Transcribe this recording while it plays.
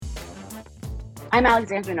I'm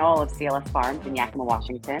Alexandra Nowell of CLS Farms in Yakima,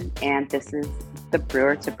 Washington, and this is the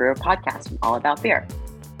Brewer to Brewer podcast from All About Beer.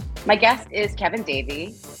 My guest is Kevin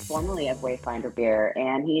Davey, formerly of Wayfinder Beer,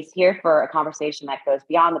 and he's here for a conversation that goes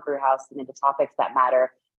beyond the brew house and into topics that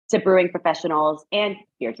matter to brewing professionals and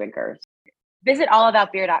beer drinkers. Visit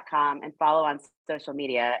allaboutbeer.com and follow on social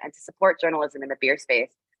media. And to support journalism in the beer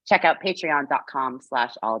space, check out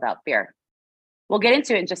patreon.com/allaboutbeer. We'll get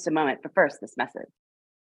into it in just a moment, but first, this message.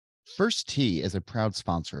 First Tea is a proud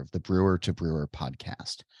sponsor of the Brewer to Brewer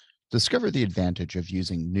podcast. Discover the advantage of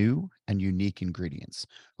using new and unique ingredients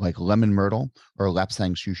like lemon myrtle or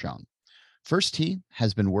Lapsang Souchong. First Tea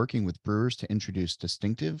has been working with brewers to introduce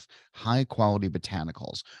distinctive, high-quality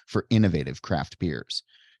botanicals for innovative craft beers.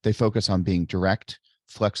 They focus on being direct,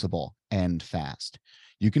 flexible, and fast.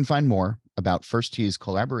 You can find more about First Tea's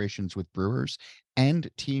collaborations with brewers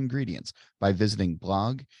and tea ingredients by visiting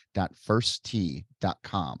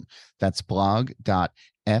blog.firsttea.com. That's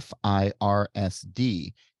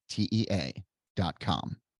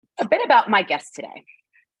blog.firsdtea.com. A bit about my guest today.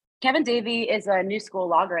 Kevin Davey is a new school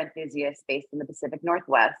lager enthusiast based in the Pacific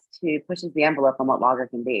Northwest who pushes the envelope on what lager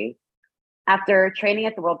can be. After training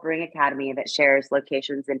at the World Brewing Academy that shares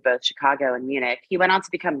locations in both Chicago and Munich, he went on to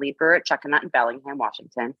become lead brewer at Chuckanut in Bellingham,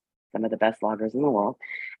 Washington, some of the best lagers in the world,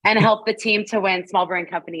 and helped the team to win Small Brewing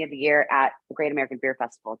Company of the Year at the Great American Beer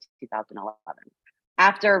Festival 2011.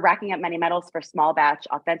 After racking up many medals for small batch,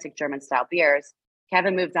 authentic German-style beers,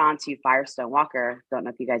 Kevin moved on to Firestone Walker, don't know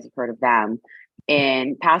if you guys have heard of them,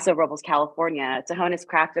 in Paso Robles, California, to hone his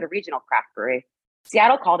craft at a regional craft brewery.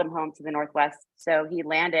 Seattle called him home to the Northwest, so he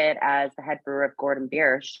landed as the head brewer of Gordon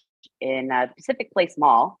Beer in Pacific Place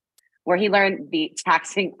Mall, where he learned the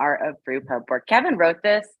taxing art of brew pub work. Kevin wrote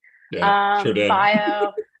this sure did.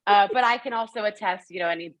 bio, but I can also attest,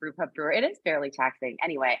 any brew pub brewer, it is fairly taxing.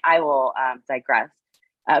 Anyway, I will digress.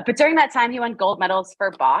 But during that time, he won gold medals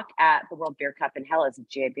for Bach at the World Beer Cup in Hell as a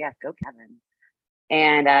GABF. Go, Kevin.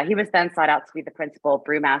 And he was then sought out to be the principal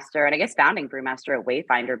brewmaster and I guess founding brewmaster at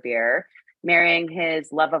Wayfinder Beer, marrying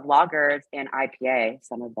his love of lagers and IPA,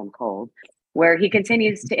 some of them cold, where he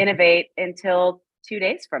continues to innovate until 2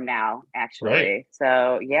 days from now, actually. Right.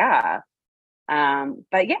 So, yeah.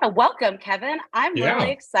 But yeah, welcome, Kevin. I'm really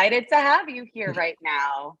excited to have you here right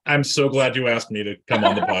now. I'm so glad you asked me to come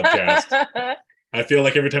on the podcast. I feel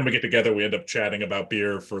like every time we get together, we end up chatting about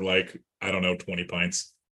beer for 20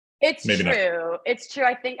 pints. It's Maybe true. not. It's true.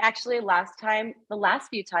 I think actually the last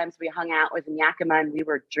few times we hung out was in Yakima and we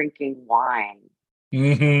were drinking wine.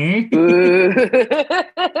 Mm-hmm.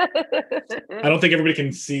 I don't think everybody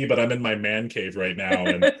can see, but I'm in my man cave right now.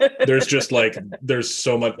 And there's just there's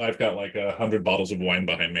so much. I've got 100 bottles of wine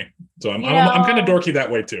behind me. So I'm kind of dorky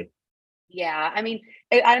that way too. Yeah. I mean,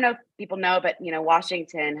 I don't know if people know, but,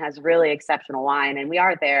 Washington has really exceptional wine and we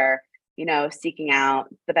are there, seeking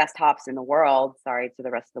out the best hops in the world. Sorry to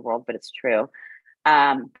the rest of the world, but it's true.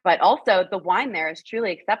 But also the wine there is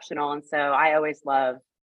truly exceptional. And so I always love,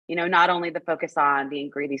 not only the focus on the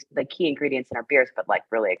ingredients, the key ingredients in our beers, but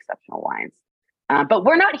really exceptional wines. But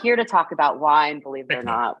we're not here to talk about wine, believe it or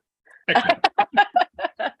not. But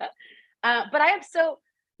I am so,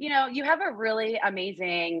 you have a really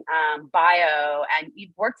amazing bio and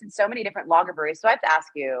you've worked in so many different lager breweries. So I have to ask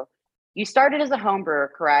you, you started as a home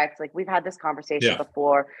brewer, correct? We've had this conversation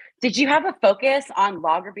before. Did you have a focus on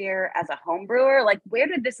lager beer as a home brewer? Where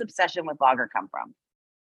did this obsession with lager come from?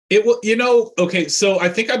 It will, okay. So I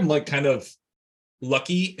think I'm kind of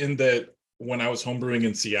lucky in that when I was homebrewing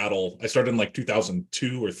in Seattle, I started in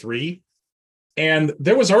 2002 or 3. And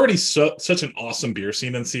there was already such an awesome beer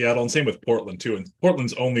scene in Seattle, and same with Portland too. And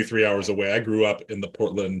Portland's only 3 hours away. I grew up in the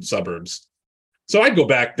Portland suburbs. So I'd go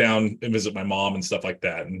back down and visit my mom and stuff like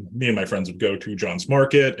that. And me and my friends would go to John's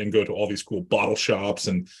Market and go to all these cool bottle shops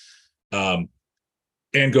and go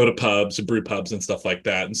to pubs and brew pubs and stuff like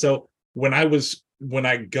that. And so when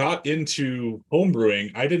I got into home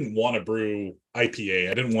brewing, I didn't want to brew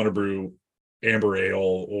IPA. I didn't want to brew amber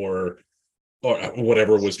ale or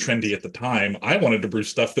whatever was trendy at the time. I wanted to brew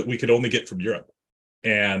stuff that we could only get from Europe.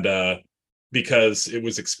 And because it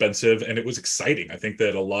was expensive and it was exciting. I think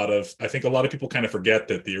a lot of people kind of forget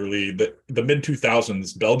that the mid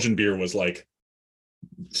 2000s Belgian beer was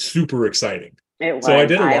super exciting. It was. So I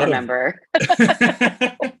did a lot. I remember.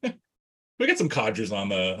 We got some codgers on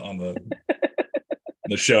the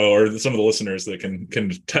show, or some of the listeners that can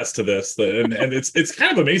attest to this. And it's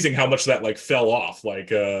kind of amazing how much that fell off.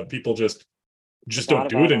 People just don't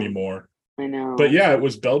do it anymore. I know. But yeah, it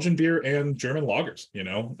was Belgian beer and German lagers, you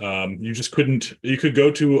could go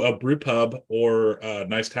to a brew pub or a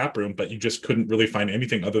nice tap room, but you just couldn't really find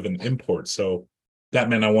anything other than imports. So that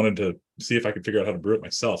meant I wanted to see if I could figure out how to brew it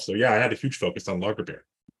myself. So yeah, I had a huge focus on lager beer.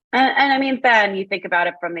 And I mean, Ben, you think about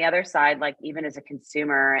it from the other side, like even as a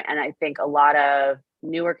consumer, and I think a lot of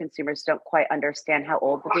newer consumers don't quite understand how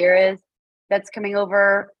old the beer is that's coming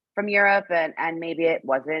over from Europe, and maybe it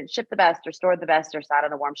wasn't shipped the best or stored the best or sat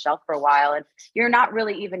on a warm shelf for a while, and you're not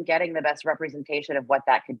really even getting the best representation of what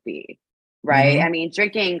that could be, right? Mhm. I mean,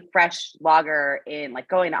 drinking fresh lager in like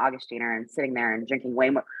going to Augustiner and sitting there and drinking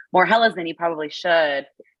way more Hellas than you probably should,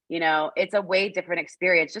 it's a way different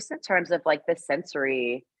experience just in terms of like the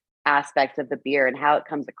sensory aspect of the beer and how it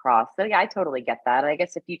comes across. So yeah, I totally get that. I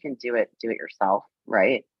guess if you can do it yourself,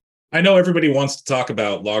 right? I know everybody wants to talk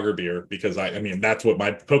about lager beer because I mean that's what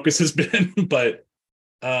my focus has been. But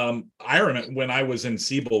I remember when I was in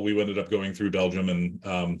Siebel, we ended up going through Belgium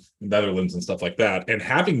and Netherlands and stuff like that, and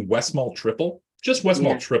having Westmalle Triple, just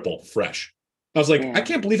Westmalle Yeah. Triple fresh. I was like, Yeah. I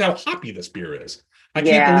can't believe how hoppy this beer is. I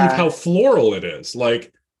can't Yeah. believe how floral it is.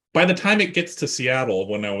 Like by the time it gets to Seattle,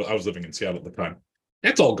 when I was living in Seattle at the time,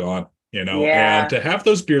 it's all gone, Yeah. and to have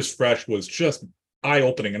those beers fresh was just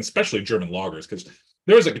eye-opening, and especially German lagers, because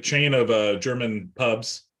there was like a chain of German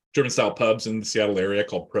style pubs in the Seattle area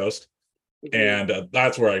called Prost. Mhm. And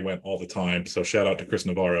that's where I went all the time. So shout out to Chris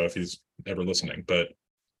Navarro if he's ever listening. But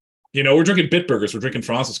we're drinking Bitburgers, we're drinking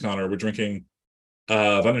Franziskaner, we're drinking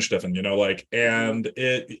Weihenstephan,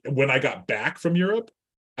 and when I got back from Europe,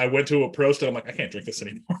 I went to a Prost and I'm like, I can't drink this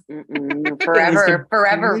anymore.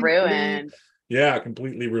 Forever ruined. Yeah,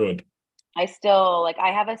 completely ruined. I still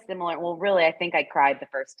I have a similar, well, really, I think I cried the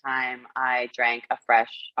first time I drank a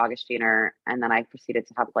fresh Augustiner, and then I proceeded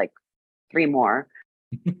to have like 3 more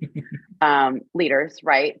liters,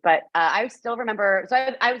 right? But I still remember, so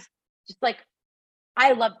I was just like,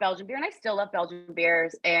 I love Belgian beer and I still love Belgian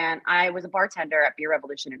beers. And I was a bartender at Beer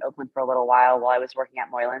Revolution in Oakland for a little while I was working at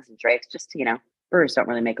Moylan's and Drake's. Just, brewers don't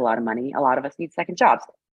really make a lot of money. A lot of us need second jobs.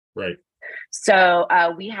 Right. So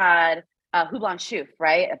we had Houblon Chouf,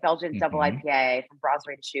 right? A Belgian double Mhm. IPA from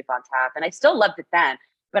Brasserie de Chouf on tap. And I still loved it then,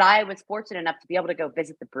 but I was fortunate enough to be able to go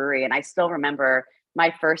visit the brewery. And I still remember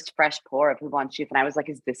my first fresh pour of Houblon Chouf. And I was like,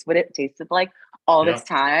 is this what it tasted like all Yeah. this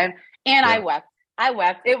time? And Yeah. I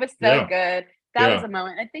wept. It was so Yeah. good. That Yeah. was a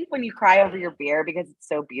moment. I think when you cry over your beer because it's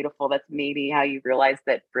so beautiful, that's maybe how you realize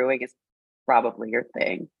that brewing is probably your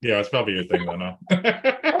thing. Yeah, it's probably your thing, though. No?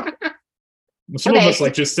 Some of Okay, us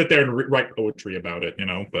like just sit there and write poetry about it,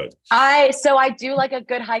 but I do like a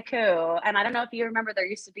good haiku, and I don't know if you remember, there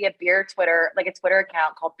used to be a beer Twitter, like a Twitter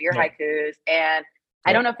account called Beer Yep. Haikus, and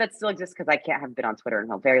I don't know if that still exists because I have been on Twitter in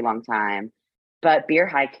a very long time. But Beer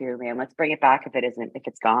Haiku, man, let's bring it back if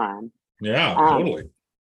it's gone. Yeah, totally.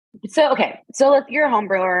 So so you're a home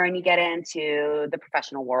brewer and you get into the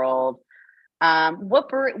professional world.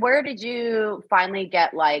 Where did you finally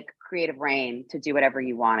get like creative reign to do whatever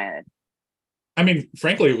you wanted? I mean,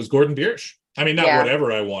 frankly, it was Gordon Biersch. I mean, not Yeah.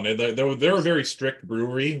 whatever I wanted. They're a very strict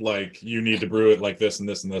brewery. Like, you need to brew it like this and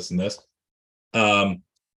this and this and this.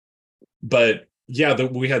 But yeah,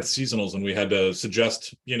 we had seasonals and we had to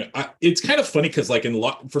suggest. It's kind of funny because like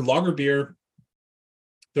for lager beer,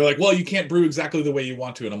 they're like, well, you can't brew exactly the way you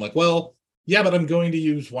want to, and I'm like, well, yeah, but I'm going to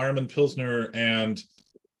use Weyermann Pilsner and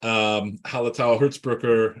Hallertau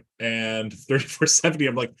Würzburger and 3470.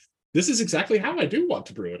 I'm like, this is exactly how I do want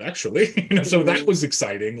to brew it, actually. So that was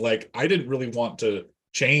exciting. Like, I didn't really want to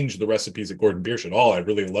change the recipes at Gordon Biersch at all. I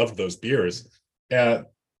really loved those beers.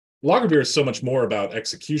 Lager beer is so much more about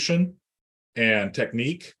execution and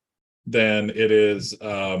technique than it is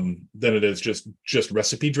just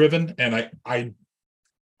recipe driven. And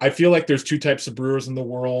I feel like there's 2 types of brewers in the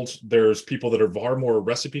world. There's people that are far more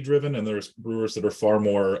recipe driven, and there's brewers that are far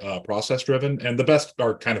more process driven. And the best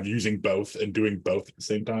are kind of using both and doing both at the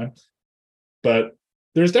same time. But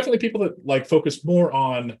there's definitely people that like focus more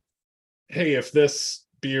on, hey, if this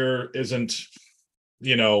beer isn't,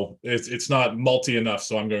 it's not malty enough,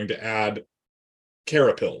 so I'm going to add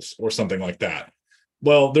carapils or something like that.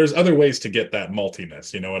 Well, there's other ways to get that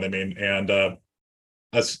maltiness, you know what I mean? And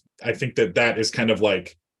I think that is kind of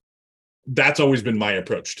like, that's always been my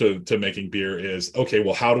approach to making beer is, okay,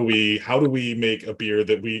 well, how do we make a beer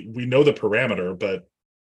that we know the parameter, but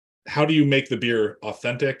how do you make the beer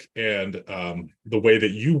authentic and the way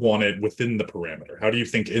that you want it within the parameter? How do you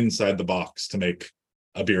think inside the box to make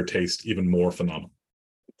a beer taste even more phenomenal?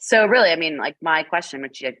 So really, I mean, like my question,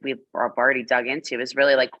 which we've already dug into, is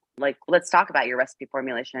really like let's talk about your recipe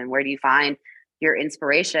formulation. Where do you find your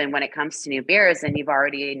inspiration when it comes to new beers? And you've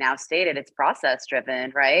already now stated it's process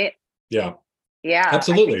driven, right? Yeah. Yeah.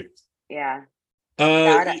 Absolutely. Yeah.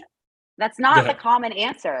 That's not the common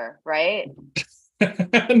answer, right?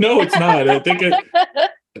 No, it's not. I think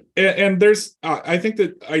And there's I think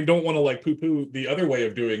that I don't want to like poo-poo the other way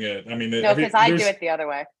of doing it. I mean, No, because I do it the other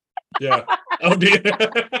way. Yeah. Oh, do you?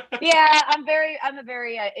 Yeah, I'm a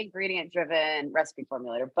very ingredient driven recipe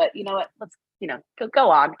formulator. But you know what? Let's go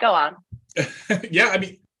on. Yeah, I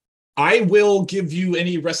mean, I will give you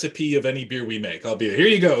any recipe of any beer we make. I'll be here.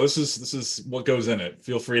 You go. This is what goes in it.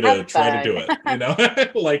 Feel free to try to do it. You know,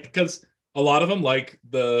 like because a lot of them like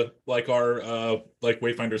our like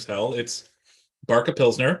Wayfinder's Hell. It's Barca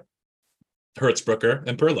Pilsner, Hertzbrucker,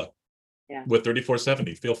 and Perla. Yeah. With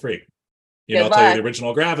 3470. Feel free. Good I'll luck. tell you the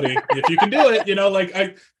original gravity if you can do it.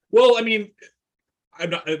 I mean, I'm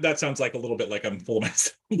not. That sounds like a little bit like I'm full of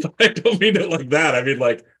myself, but I don't mean it like that. I mean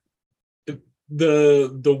like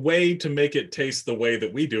the way to make it taste the way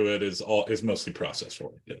that we do it is mostly process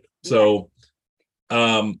oriented. So,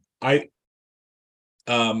 I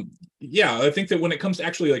think that when it comes to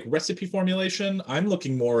actually like recipe formulation, I'm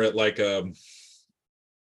looking more at like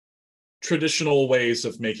traditional ways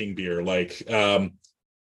of making beer. Like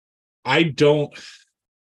I don't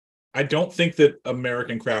think that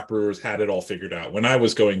American craft brewers had it all figured out. When I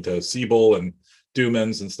was going to Siebel and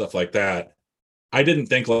Dumans and stuff like that, I didn't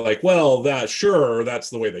think like, well, that's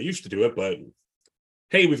the way they used to do it, but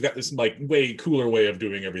hey, we've got this like way cooler way of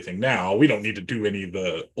doing everything now. We don't need to do any of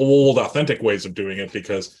the old authentic ways of doing it,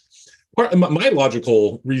 because my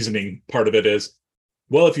logical reasoning part of it is,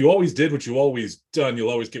 well, if you always did what you always done, you'll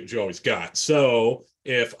always get what you always got. So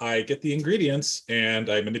if I get the ingredients and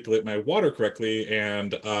I manipulate my water correctly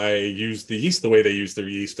and I use the yeast the way they use their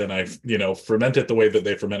yeast and I, ferment it the way that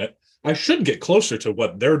they ferment it, I should get closer to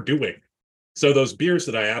what they're doing. So those beers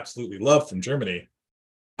that I absolutely love from Germany,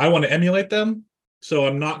 I want to emulate them. So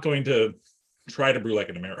I'm not going to try to brew like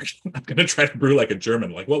an American. I'm going to try to brew like a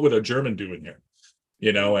German. Like, what would a German do in here?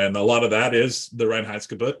 And a lot of that is the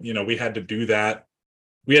Reinheitsgebot. We had to do that.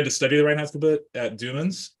 We had to study the Reinheitsgebot at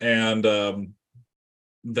Dumans, and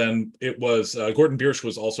then it was Gordon Biersch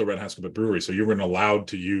was also Reinheitsgebot brewery, so you weren't allowed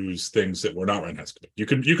to use things that were not Reinheitsgebot. You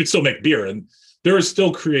could still make beer, and there is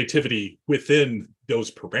still creativity within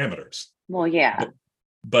those parameters. Well, yeah,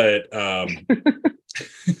 but I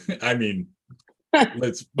mean,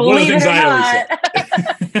 it's one of the believe things it or I always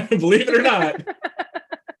not. say. Believe it or not.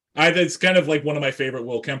 It's kind of like one of my favorite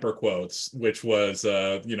Will Kemper quotes, which was,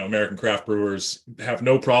 American craft brewers have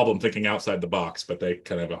no problem thinking outside the box, but they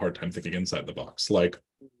kind of have a hard time thinking inside the box. Like,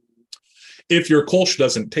 if your Kolsch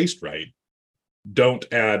doesn't taste right, don't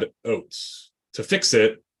add oats to fix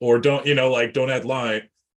it, or don't add lime.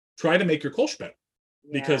 Try to make your Kolsch better,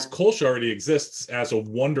 because Kolsch already exists as a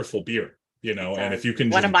wonderful beer, and if you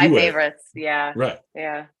can one just of my do favorites. Yeah. Right.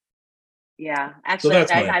 Yeah. Actually,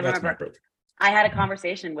 so I remember I had a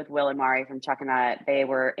conversation with Will and Mari from Chuckanut. They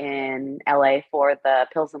were in LA for the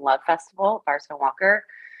Pills and Love Festival, Firestone Walker,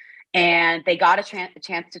 and they got a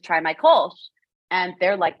chance to try my Kolsch. And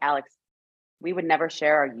they're like, Alex, we would never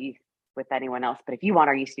share our yeast with anyone else, but if you want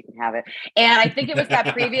our yeast, you can have it. And I think it was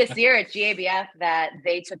that previous year at GABF that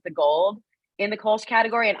they took the gold in the Kolsch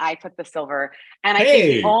category, and I took the silver. And I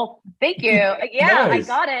think thank you. Yeah, nice.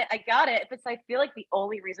 I got it. But I feel like the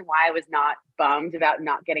only reason why I was not bummed about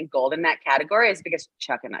not getting gold in that category is because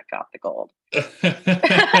Chuckanut got the gold.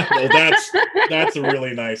 Well, that's a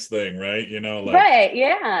really nice thing, right? Right?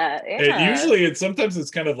 Yeah. Sometimes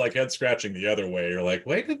it's kind of like head scratching the other way. You're like,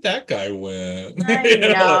 where did that guy win?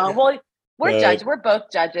 Well, we're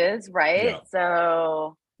both judges, right? Yeah.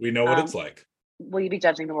 So we know what it's like. Will you be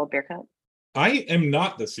judging the World Beer Cup? I am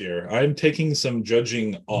not this year. I'm taking some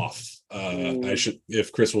judging off. I should,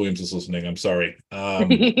 if Chris Williams is listening, I'm sorry. I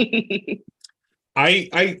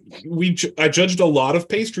judged a lot of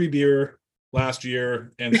pastry beer last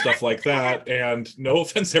year and stuff like that. And no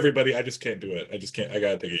offense, everybody, I just can't do it. I just can't. I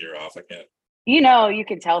gotta take a year off. I can't. You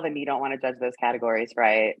can tell them you don't want to judge those categories,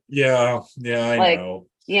 right? Yeah, I know.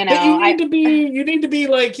 But you need to be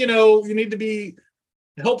like, you need to be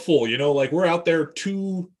helpful. Like, we're out there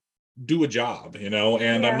to do a job, and I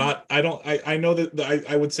know that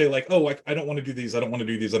I would say like, oh, I don't want to do these, I don't want to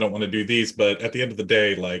do these, I don't want to do these, but at the end of the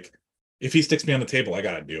day, like, if he sticks me on the table, I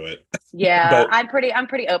gotta do it. Yeah. I'm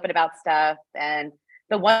pretty open about stuff. And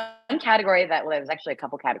the one category there's actually a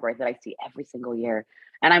couple categories that I see every single year,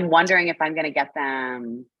 and I'm wondering if I'm going to get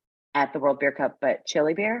them at the World Beer Cup, but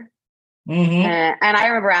chili beer. Mm-hmm. And I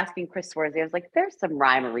remember asking Chris Swarzy, I was like, there's some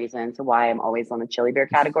rhyme or reason to why I'm always on the chili beer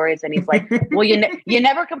categories. And he's like, well, you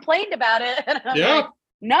never complained about it. And I'm like,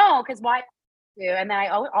 no, because why? And then I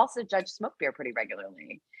also judge smoke beer pretty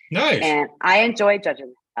regularly. Nice. And I enjoy judging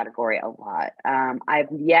the category a lot. I've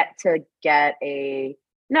yet to get I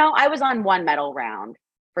was on one medal round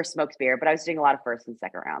for smoked beer, but I was doing a lot of first and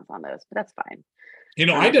second rounds on those, but that's fine.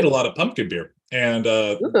 I did a lot of pumpkin beer. And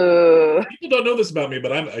Ooh, people don't know this about me,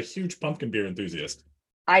 but I'm a huge pumpkin beer enthusiast.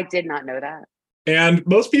 I did not know that. And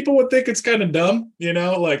most people would think it's kind of dumb,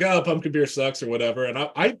 like, oh, pumpkin beer sucks or whatever. And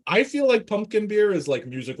I feel like pumpkin beer is like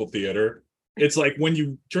musical theater. It's like when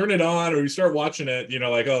you turn it on or you start watching it,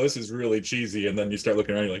 like, oh, this is really cheesy. And then you start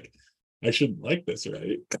looking around, you're like, I shouldn't like this,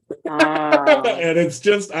 right? And it's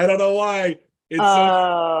just, I don't know why. It's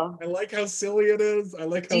I like how silly it is. I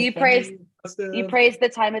like how you praise the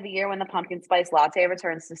time of the year when the pumpkin spice latte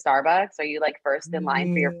returns to Starbucks? Are you like first in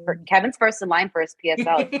line Kevin's first in line for his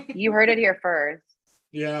PSL? You heard it here first.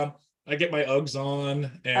 Yeah, I get my Uggs on,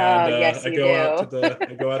 and yes, I go out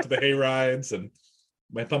to the hay rides and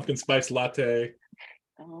my pumpkin spice latte.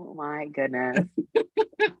 Oh my goodness.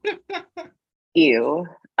 Ew.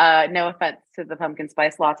 No offense to the pumpkin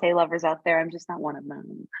spice latte lovers out there. I'm just not one of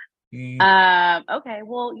them. Okay,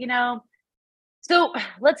 well, so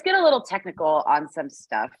let's get a little technical on some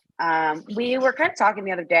stuff. We were kind of talking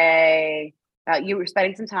the other day about you were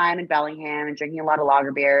spending some time in Bellingham and drinking a lot of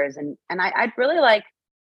lager beers, and I'd really like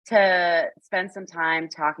to spend some time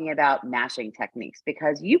talking about mashing techniques,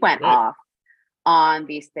 because you went off on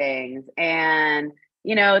these things, and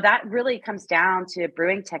that really comes down to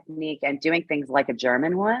brewing technique and doing things like a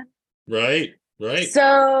German would. Right.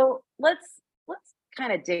 So let's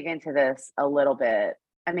kind of dig into this a little bit.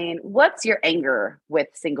 I mean, what's your anger with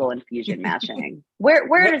single infusion mashing?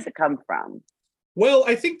 Where does it come from? Well,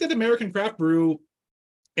 I think that American craft brew,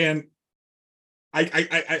 and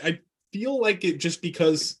I feel like it just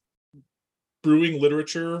because brewing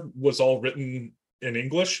literature was all written in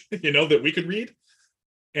English, that we could read.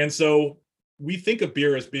 And so we think of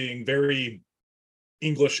beer as being very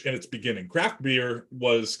English in its beginning. Craft beer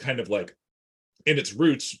was kind of like, in its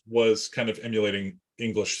roots, was kind of emulating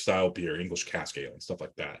English style beer, English cask ale and stuff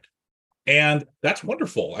like that. And that's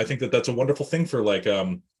wonderful. I think that that's a wonderful thing for like,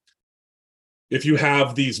 if you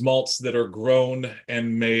have these malts that are grown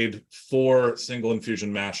and made for single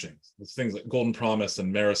infusion mashing, things like Golden Promise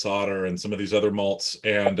and Maris Otter and some of these other malts.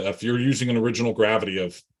 And if you're using an original gravity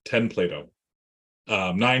of 10 Plato,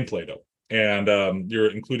 9 Plato, and you're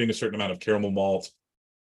including a certain amount of caramel malt,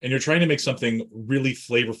 and you're trying to make something really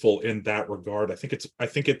flavorful in that regard, I think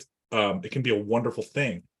it can be a wonderful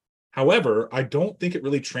thing. However, I don't think it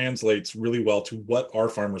really translates really well to what our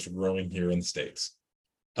farmers are growing here in the States.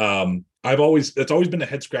 It's always been a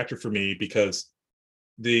head scratcher for me, because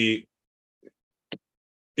in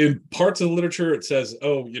parts of the literature it says,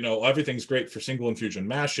 oh, everything's great for single infusion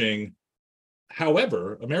mashing.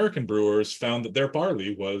 However, American brewers found that their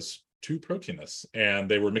barley was too proteinous, and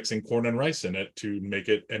they were mixing corn and rice in it to make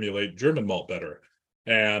it emulate German malt better.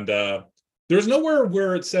 And there's nowhere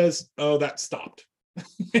where it says, oh, that stopped.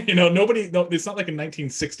 It's not like in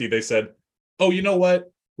 1960 they said, oh, you know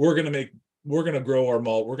what, we're going to grow our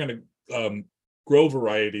malt, we're going to grow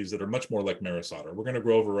varieties that are much more like Maris Otter, we're going to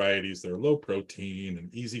grow varieties that are low protein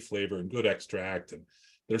and easy flavor and good extract, and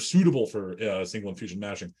they're suitable for single infusion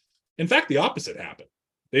mashing. In fact, the opposite happened.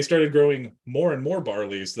 They started growing more and more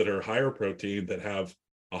barleys that are higher protein, that have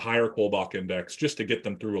a higher Kolbach index, just to get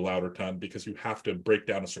them through a lauter tun, because you have to break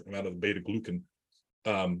down a certain amount of the beta glucan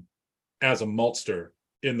as a maltster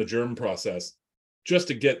in the germ process, just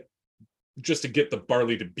to get the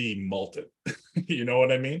barley to be malted. You know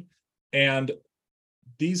what I mean? And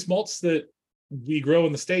these malts that we grow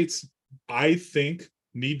in the States, I think,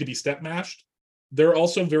 need to be step mashed. They're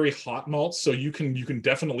also very hot malts, so you can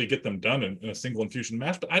definitely get them done in a single infusion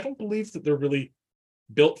mash, but I don't believe that they're really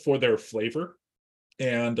built for their flavor.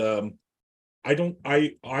 And I'm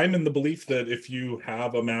in the belief that if you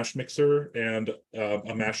have a mash mixer and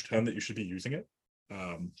a mash tun, that you should be using it.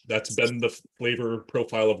 That's been the flavor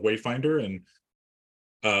profile of Wayfinder, and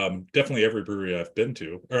definitely every brewery I've been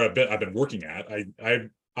to, or I've been working at.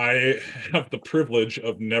 I have the privilege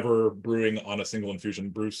of never brewing on a single infusion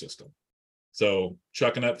brew system. So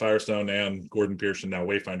Chuckanut, Firestone, and Gordon Pierce, and now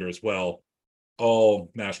Wayfinder as well,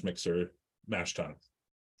 all mash mixer, mash tun.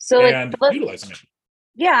 So and utilizing it.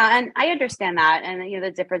 Yeah, and I understand that, and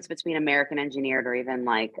the difference between American engineered, or even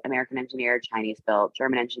like American engineered, Chinese built,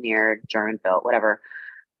 German engineered, German built, whatever.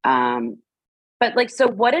 But like, so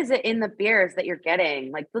what is it in the beers that you're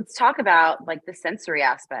getting? Like, let's talk about like the sensory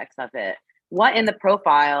aspects of it. What in the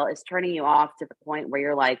profile is turning you off to the point where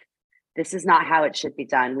you're like, this is not how it should be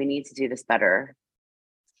done, we need to do this better?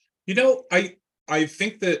 I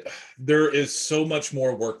think that there is so much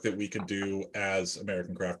more work that we could do as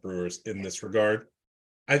American craft brewers in this regard.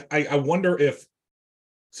 I wonder if,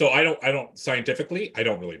 so I don't scientifically, I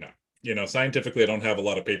don't really know. Scientifically, I don't have a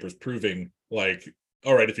lot of papers proving like,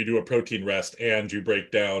 all right, if you do a protein rest and you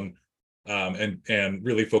break down and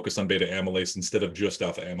really focus on beta amylase instead of just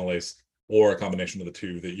alpha amylase, or a combination of the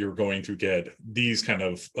two, that you're going to get these kind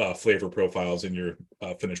of flavor profiles in your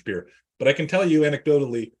finished beer. But I can tell you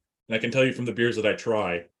anecdotally, and I can tell you from the beers that I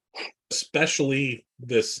try, especially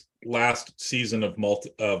this last season of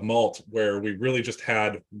malt, where we really just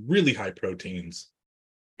had really high proteins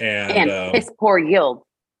and piss poor yield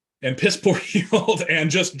and piss poor yield and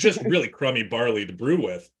just really crummy barley to brew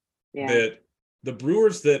with. That the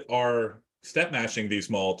brewers that are step mashing these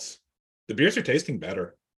malts, the beers are tasting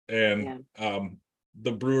better, and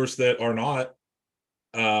the brewers that are not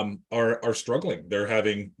are struggling. They're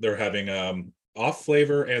having off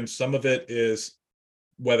flavor, and some of it is,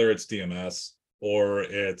 whether it's DMS or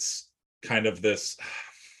it's kind of this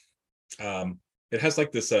it has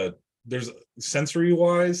like this there's sensory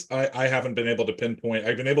wise, I haven't been able to pinpoint.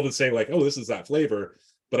 I've been able to say like, oh, this is that flavor,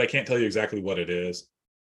 but I can't tell you exactly what it is.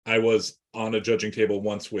 I was on a judging table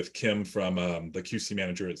once with Kim from the QC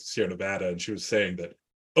manager at Sierra Nevada, and she was saying that,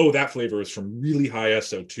 oh, that flavor is from really high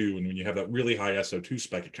SO2, and when you have that really high SO2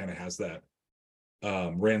 spike, it kind of has that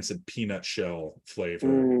rancid peanut shell flavor.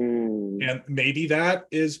 And maybe that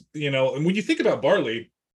is, and when you think about barley,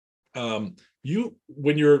 when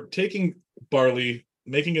you're taking barley,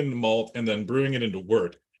 making it into malt, and then brewing it into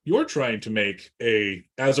wort, you're trying to make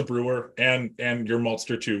as a brewer, and your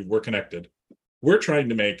maltster too, we're connected. We're trying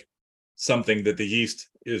to make something that the yeast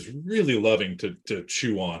is really loving to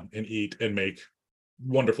chew on and eat and make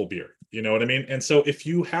wonderful beer. You know what I mean? And so if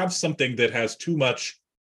you have something that has too much,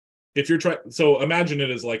 so imagine it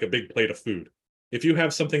as like a big plate of food. If you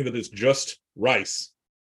have something that is just rice,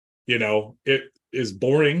 it is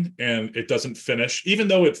boring and it doesn't finish, even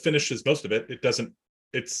though it finishes most of it, it doesn't,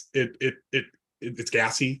 it's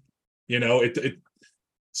gassy,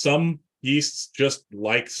 some yeasts just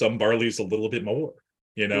like some barleys a little bit more,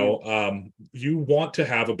 you want to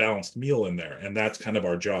have a balanced meal in there, and that's kind of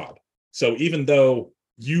our job. So even though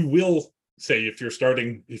you will say, if you're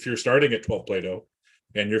starting at 12 Plato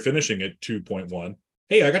and you're finishing at 2.1,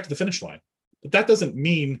 hey, I got to the finish line. But that doesn't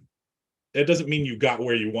mean you got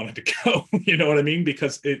where you wanted to go. You know what I mean?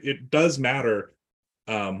 Because it does matter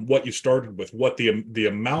what you started with, what the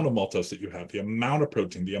amount of maltose that you have, the amount of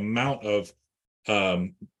protein, the amount of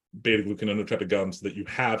beta glucan gums that you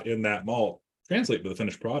have in that malt translate to the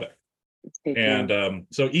finished product. And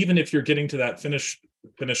so even if you're getting to that finish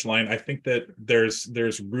line, I think that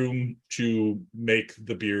there's room to make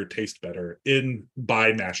the beer taste better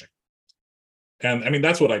by mashing. And I mean,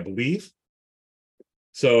 that's what I believe.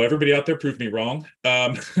 So everybody out there, prove me wrong.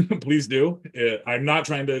 Please do. I'm not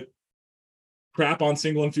trying to crap on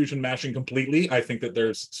single infusion mashing completely. I think that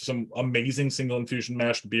there's some amazing single infusion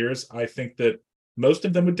mashed beers. I think that most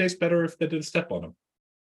of them would taste better if they did a step on them.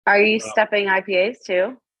 Are you stepping IPAs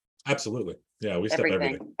too? Absolutely. Yeah, we step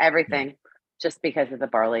everything, yeah. Just because of the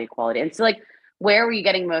barley quality. And so, like, where were you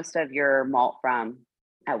getting most of your malt from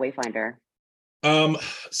at Wayfinder?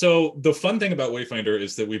 So the fun thing about Wayfinder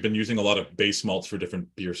is that we've been using a lot of base malts for different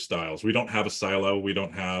beer styles. We don't have a silo, we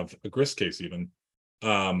don't have a grist case even.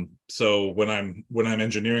 So when I'm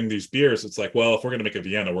engineering these beers, it's like, well, if we're going to make a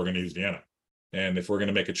Vienna, we're going to use Vienna. And if we're going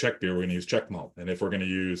to make a Czech beer, we're going to use Czech malt. And if we're going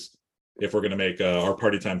to make our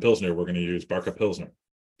party time Pilsner, we're going to use Barca Pilsner.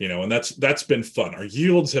 And that's been fun. Our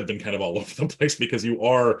yields have been kind of all over the place because you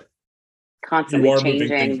are constantly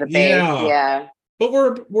changing the base. Yeah. But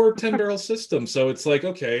we're 10 barrel system, so it's like,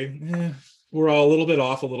 okay, we're all a little bit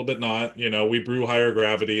off, a little bit not. We brew higher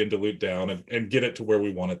gravity and dilute down and get it to where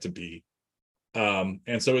we want it to be.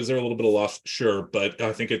 And so is there a little bit of loss? Sure, but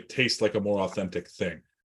I think it tastes like a more authentic thing.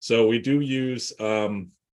 So we do use a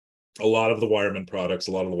lot of the Wireman products,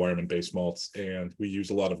 a lot of the Wireman base malts, and we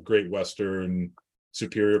use a lot of Great Western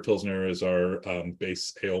Superior Pilsner as our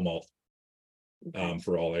base ale malt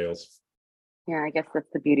for all ales. Yeah, I guess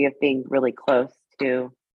that's the beauty of being really close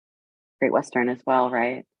to Great Western as well,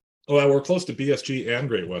 right? Well, we're close to BSG and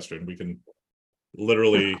Great Western. We can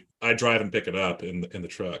literally, I drive and pick it up in the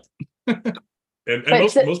truck. and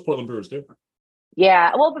most Portland brewers do.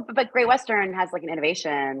 Yeah, well, but Great Western has like an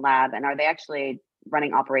innovation lab, and are they actually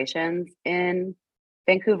running operations in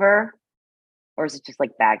Vancouver? Or is it just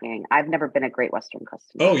like bagging? I've never been a Great Western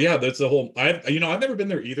customer. Oh yeah, that's the whole. I've never been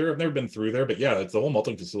there either. I've never been through there, but yeah, it's the whole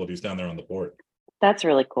malting facilities down there on the port. That's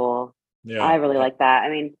really cool. Yeah, I really like that. I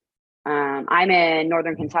mean, I'm in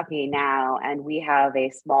Northern Kentucky now, and we have a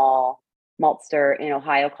small maltster in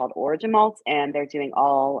Ohio called Origin Malts, and they're doing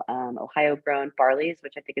all Ohio-grown barleys,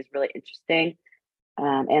 which I think is really interesting.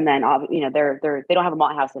 And then they don't have a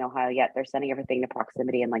malt house in Ohio yet. They're sending everything to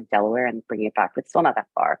proximity in like Delaware and bringing it back, but still not that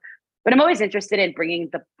far. But I'm always interested in bringing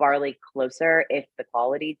the barley closer if the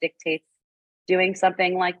quality dictates doing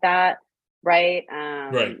something like that, right?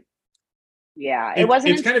 Right. Yeah, it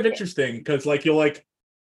wasn't. It's kind of interesting because like you're like,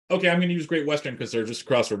 okay, I'm going to use Great Western because they're just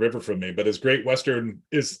across the river from me. But is Great Western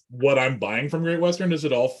is what I'm buying from Great Western? Is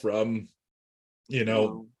it all from,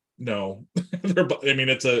 No, no. I mean,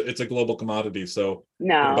 it's a global commodity, so they're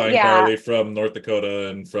no, buying yeah, barley from North Dakota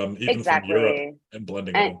and from even from Europe exactly. and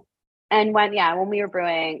blending it And in. when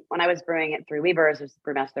I was brewing at Three Weavers, I was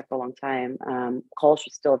brewmaster for a long time. Kolsch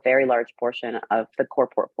was still a very large portion of the core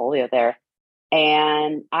portfolio there.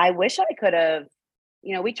 And I wish I could have,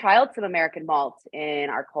 we trialed some American malt in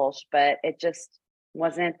our Kolsch, but it just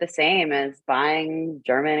wasn't the same as buying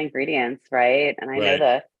German ingredients, right? And I know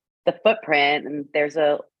Right, the footprint, and there's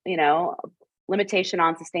a, limitation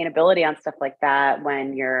on sustainability on stuff like that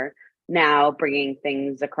when you're now bringing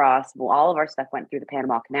things across. Well, all of our stuff went through the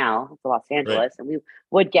Panama Canal to Los right. Angeles, and we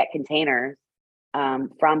would get containers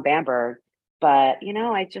from Bamberg. But you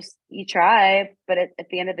try. But at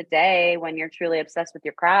the end of the day, when you're truly obsessed with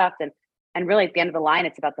your craft, and really at the end of the line,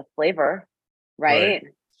 it's about the flavor, Right. right?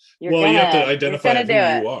 Well, you have to You're identify gonna of do who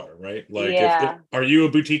it. you are, right? Like, if Yeah. are you a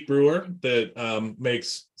boutique brewer that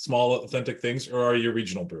makes small, authentic things, or are you a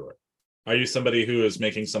regional brewer? Are you somebody who is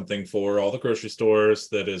making something for all the grocery stores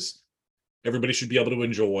that is everybody should be able to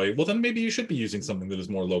enjoy? Well, then maybe you should be using something that is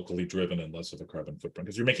more locally driven and less of a carbon footprint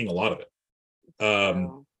because you're making a lot of it.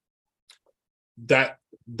 So, That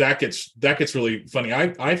that gets really funny.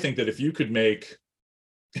 I think that if you could make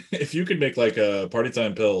like a party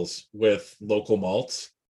time pills with local malts,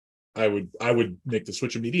 I would make the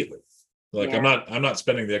switch immediately. Like yeah. I'm not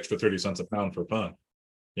spending the extra 30 cents a pound for fun,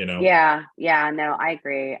 you know. Yeah, no, I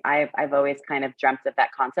agree. I've always kind of dreamt of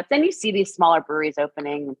that concept. And you see these smaller breweries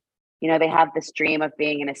opening, they have this dream of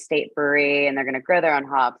being an estate brewery, and they're going to grow their own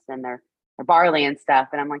hops and their barley and stuff.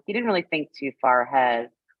 And I'm like, you didn't really think too far ahead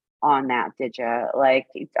on that, did you? Like,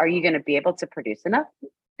 are you going to be able to produce enough for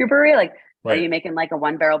your brewery? Like, are Right. you making like a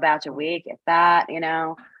 1 barrel batch a week, if that, And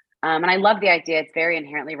I love the idea. It's very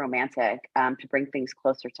inherently romantic, to bring things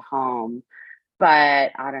closer to home.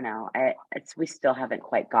 But I don't know. We still haven't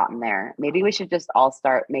quite gotten there. Maybe we should just all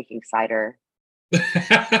start making cider.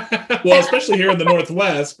 Well, especially here in the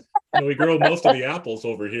Northwest, we grow most of the apples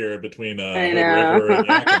over here between I Hood River and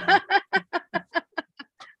Yakima. know.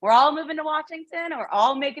 We're all moving to Washington, and we're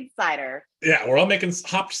all making cider. Yeah, we're all making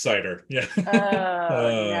hopped cider. Yeah.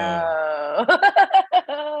 Oh no.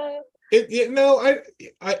 No,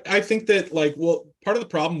 I think that like, well, part of the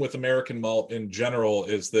problem with American malt in general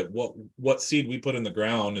is that what seed we put in the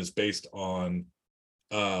ground is based on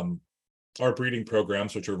our breeding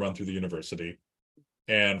programs, which are run through the university.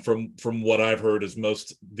 And from what I've heard is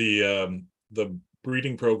most the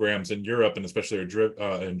breeding programs in Europe and especially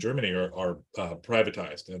in Germany are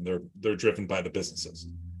privatized, and they're driven by the businesses.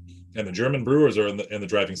 And the German brewers are in the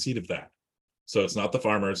driving seat of that. So it's not the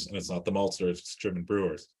farmers and it's not the maltsters, it's German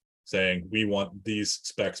brewers saying we want these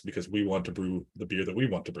specs because we want to brew the beer that we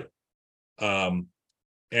want to brew. And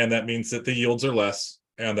that means that the yields are less,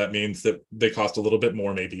 and that means that they cost a little bit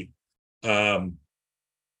more maybe.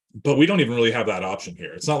 But we don't even really have that option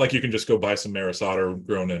here. It's not like you can just go buy some Maris Otter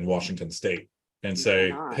grown in Washington State and Why say,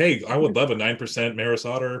 not? hey, I would love a 9% Maris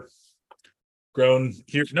Otter grown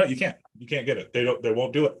here. No, you can't get it. They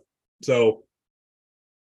won't do it. So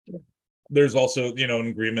there's also, an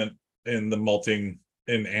agreement in the malting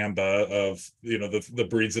in AMBA of, the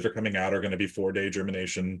breeds that are coming out are going to be 4-day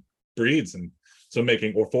germination breeds. And so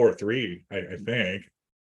making, or 4 or 3, I think.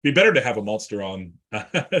 Be better to have a maltster on,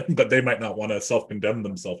 but they might not want to self-condemn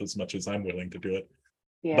themselves as much as I'm willing to do it.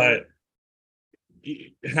 Yeah. But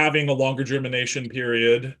having a longer germination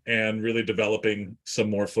period and really developing some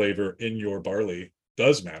more flavor in your barley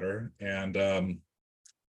does matter. And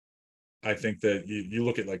I think that you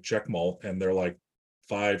look at like Czech malt, and they're like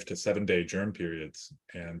 5 to 7 day germ periods,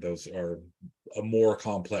 and those are a more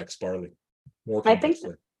complex barley, more I think complex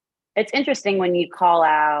flavor. it's interesting when you call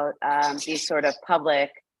out these sort of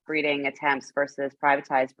public breeding attempts versus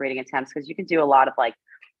privatized breeding attempts, because you can do a lot of like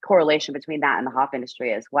correlation between that and the hop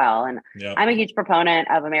industry as well. And Yeah. I'm a huge proponent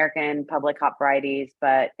of American public hop varieties,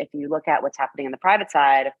 but if you look at what's happening in the private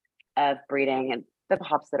side of breeding, and the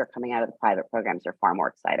hops that are coming out of the private programs are far more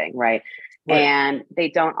exciting, right? Right. And they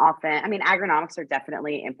don't often, agronomics are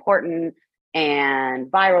definitely important, and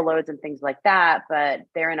viral loads and things like that, but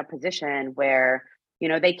they're in a position where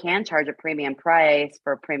they can charge a premium price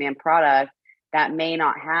for a premium product that may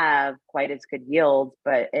not have quite as good yields,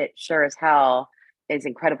 but it sure as hell is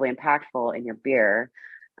incredibly impactful in your beer.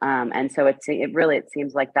 And so it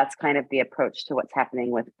seems like that's kind of the approach to what's happening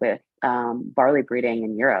with barley breeding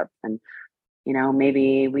in Europe. And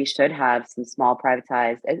maybe we should have some small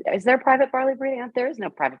privatized. Is there private barley breeding? There is no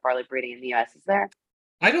private barley breeding in the U.S., is there?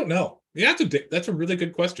 I don't know. Yeah, that's a really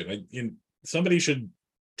good question. somebody should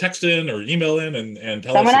text in or email in and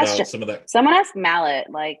tell Someone us asked about some of that. someone asked Mallet,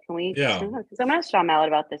 like, Yeah. someone asked Sean Mallet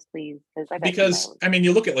about this, please? Because I mean,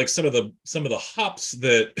 you look at like some of the hops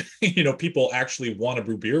that people actually want to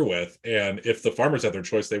brew beer with, and if the farmers had their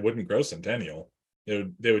choice, they wouldn't grow Centennial.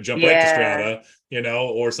 They would jump right to Strata,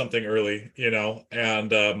 or something early, and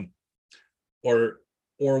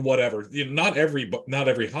or whatever. Not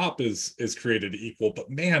every hop is created equal, but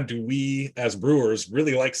man, do we as brewers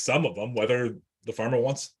really like some of them, whether the farmer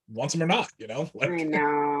wants them or not. I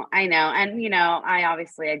know, and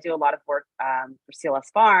I do a lot of work for CLS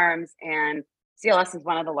Farms, and CLS is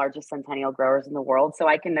one of the largest Centennial growers in the world. So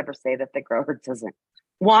I can never say that the grower doesn't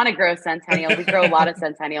want to grow Centennial. We grow a lot of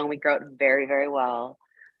Centennial, and we grow it very, very well.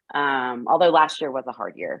 Although last year was a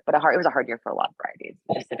hard year, but it was a hard year for a lot of varieties.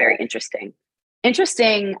 Just a very interesting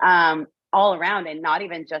all around, and not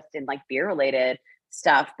even just in like beer related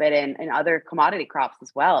stuff, but in other commodity crops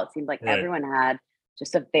as well. It seemed like everyone had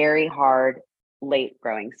just a very hard late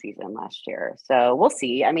growing season last year. So we'll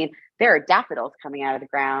see. I mean, there are daffodils coming out of the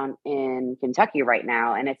ground in Kentucky right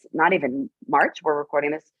now, and it's not even March. We're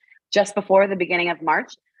recording this just before the beginning of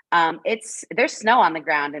March. There's snow on the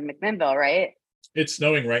ground in McMinnville, right? It's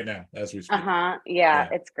snowing right now as we speak. Yeah,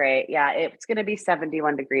 it's great. Yeah, it's going to be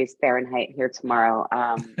 71 degrees Fahrenheit here tomorrow.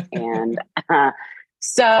 And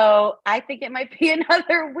so I think it might be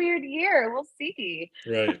another weird year. We'll see.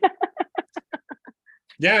 Right.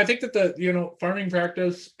 Yeah, I think that the farming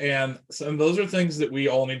practice and those are things that we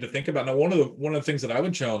all need to think about. Now, one of the things that I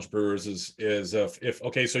would challenge brewers is if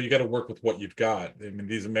okay, so you got to work with what you've got. I mean,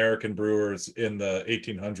 these American brewers in the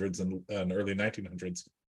 1800s and early 1900s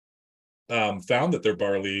found that their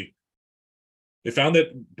barley. They found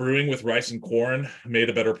that brewing with rice and corn made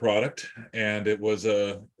a better product, and it was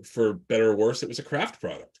for better or worse, it was a craft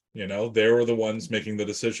product. They were the ones making the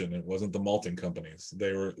decision. It wasn't the malting companies.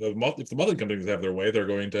 If the malting companies have their way, they're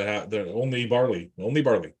going to have their only barley.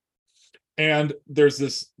 And there's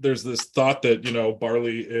this thought that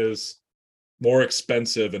barley is more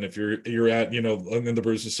expensive, and if you're at and the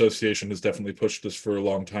Brewers Association has definitely pushed this for a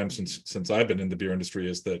long time since I've been in the beer industry,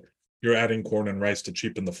 is that you're adding corn and rice to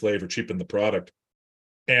cheapen the flavor, cheapen the product.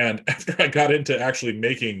 And after I got into actually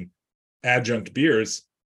making adjunct beers,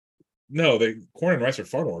 no, corn and rice are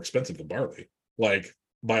far more expensive than barley, like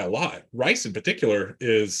by a lot. Rice in particular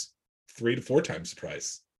is 3 to 4 times the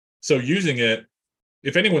price. So using it,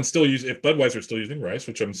 if Budweiser's still using rice,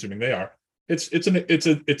 which I'm assuming they are, it's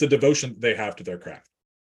a devotion they have to their craft.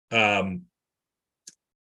 I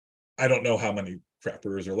don't know how many craft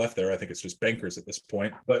brewers are left there. I think it's just bankers at this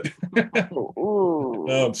point, but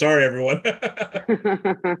I'm sorry, everyone. But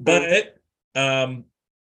I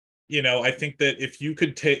think that if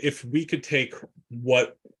we could take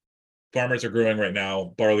what farmers are growing right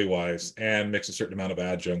now, barley wise, and mix a certain amount of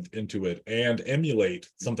adjunct into it and emulate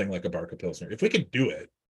something like a Barca Pilsner, if we could do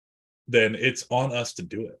it, then it's on us to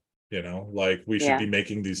do it. Like we should be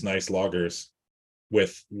making these nice lagers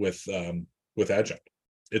with adjunct.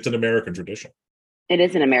 It's an American tradition. It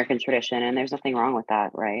is an American tradition, and there's nothing wrong with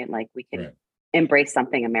that, right? Like we can embrace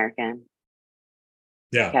something American.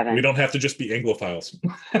 Yeah, Kevin. We don't have to just be Anglophiles.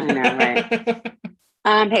 I know, right?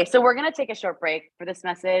 Hey, so we're going to take a short break for this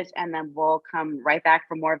message, and then we'll come right back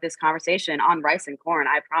for more of this conversation on rice and corn,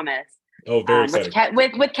 I promise. Oh, very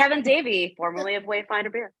exciting. With Kevin Davey, formerly of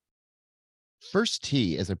Wayfinder Beer. First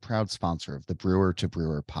Tee is a proud sponsor of the Brewer to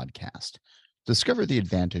Brewer podcast. Discover the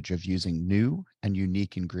advantage of using new and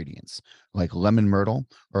unique ingredients like lemon myrtle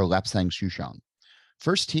or Lapsang Souchong.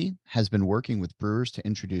 First Tee has been working with brewers to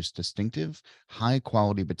introduce distinctive,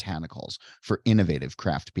 high-quality botanicals for innovative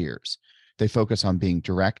craft beers. They focus on being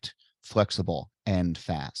direct, flexible, and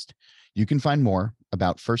fast. You can find more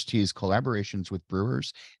about First Tee's collaborations with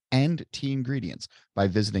brewers and tea ingredients by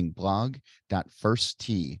visiting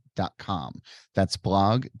blog.firsttee.com. That's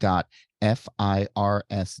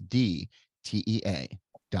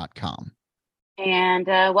blog.firsttee.com. And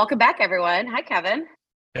welcome back, everyone. Hi, Kevin.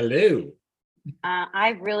 Hello.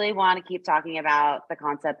 I really want to keep talking about the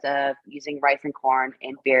concept of using rice and corn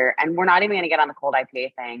in beer. And we're not even going to get on the cold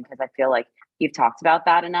IPA thing because I feel like you've talked about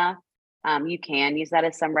that enough. You can use that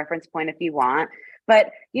as some reference point if you want.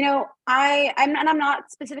 But, I'm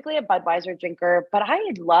not specifically a Budweiser drinker, but I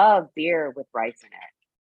love beer with rice in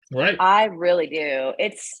it. Right. I really do.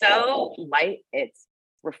 It's so light. It's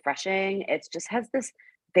refreshing. It just has this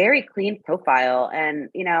very clean profile. And,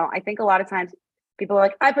 I think a lot of times people are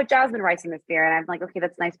like, I put jasmine rice in this beer. And I'm like, okay,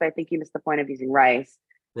 that's nice. But I think you missed the point of using rice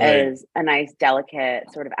as a nice,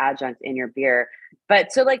 delicate sort of adjunct in your beer.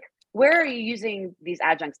 But so where are you using these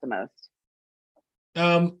adjuncts the most?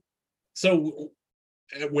 So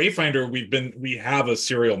at Wayfinder, we have a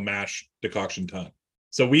cereal mash decoction ton.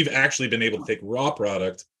 So we've actually been able to take raw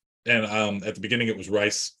product, and at the beginning it was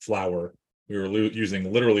rice flour. We were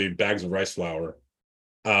using literally bags of rice flour,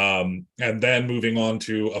 and then moving on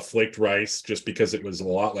to a flaked rice just because it was a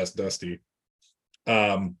lot less dusty,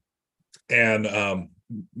 and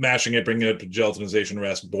mashing it, bringing it to gelatinization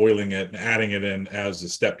rest, boiling it, and adding it in as a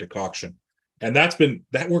step decoction. And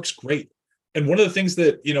that works great. And one of the things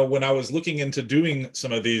that, when I was looking into doing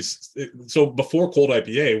some of these, so before cold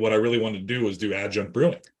IPA, what I really wanted to do was do adjunct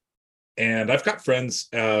brewing. And I've got friends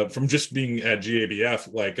from just being at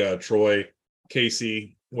GABF, like Troy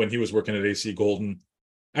Casey, when he was working at AC Golden.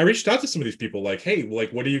 I reached out to some of these people like, hey,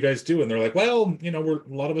 like, what do you guys do? And they're like, well, a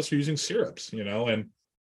lot of us are using syrups, and I'm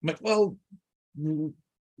like, well,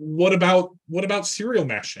 what about cereal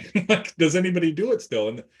mashing? Like, does anybody do it still?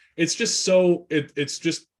 And it's just it's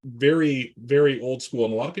just very, very old school,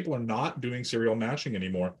 and a lot of people are not doing cereal mashing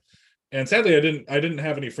anymore. And sadly, I didn't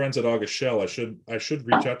have any friends at August Shell. I should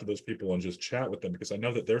reach out to those people and just chat with them, because I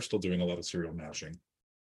know that they're still doing a lot of cereal mashing,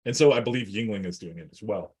 and so I believe Yingling is doing it as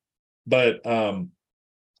well. But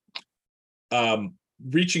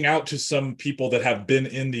reaching out to some people that have been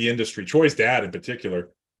in the industry, Troy's dad in particular,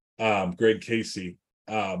 Greg Casey,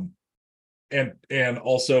 and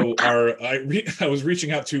also I was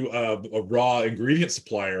reaching out to a raw ingredient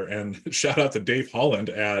supplier, and shout out to Dave Holland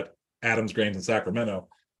at Adams Grains in Sacramento.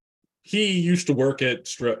 He used to work at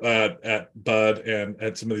Bud and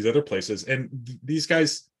at some of these other places, and these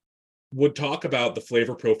guys would talk about the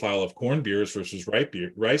flavor profile of corn beers versus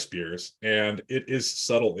rice beers, and it is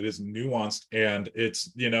subtle, it is nuanced, and it's,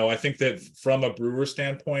 I think that from a brewer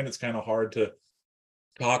standpoint, it's kind of hard to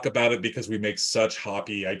talk about it because we make such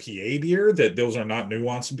hoppy IPA beer that those are not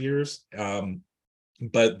nuanced beers.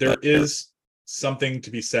 But there is something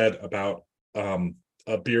to be said about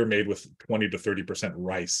a beer made with 20 to 30%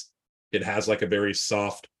 rice. It has like a very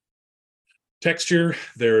soft texture.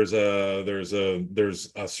 There's a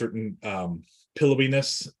certain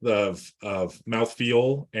pillowiness of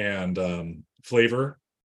mouthfeel and flavor.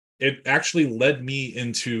 It actually led me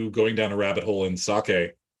into going down a rabbit hole in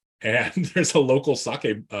sake. And there's a local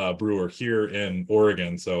sake brewer here in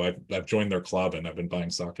Oregon. So I've joined their club, and I've been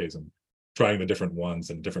buying sakes and trying the different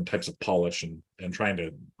ones and different types of polish, and trying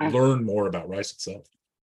to learn more about rice itself.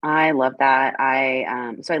 I love that.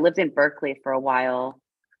 So I lived in Berkeley for a while,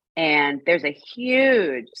 and there's a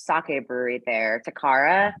huge sake brewery there,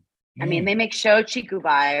 Takara. I mean, they make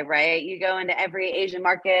shochikubai, right? You go into every Asian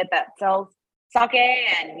market that sells sake,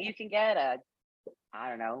 and you can get a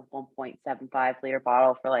 1.75 liter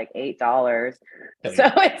bottle for like $8. So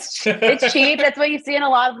it's cheap. That's what you see in a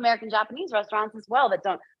lot of American Japanese restaurants as well, that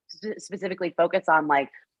don't specifically focus on like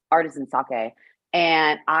artisan sake.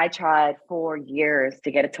 And I tried for years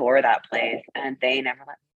to get a tour of that place, and they never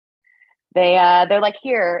let me. They're like,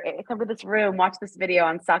 here, come to this room, watch this video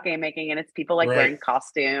on sake making, and it's people like wearing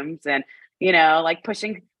costumes and like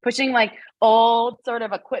pushing like old sort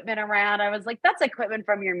of equipment around. I was like, that's equipment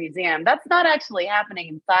from your museum. That's not actually happening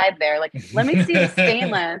inside there. Like, let me see the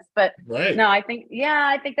stainless. But no, I think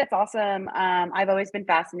that's awesome. I've always been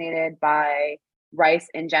fascinated by rice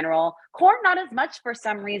in general. Corn, not as much for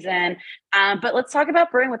some reason. But let's talk about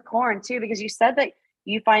brewing with corn too, because you said that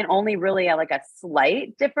you find only really a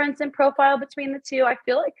slight difference in profile between the two. I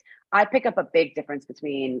feel like I pick up a big difference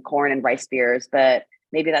between corn and rice beers, but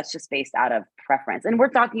maybe that's just based out of preference. And we're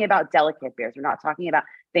talking about delicate beers. We're not talking about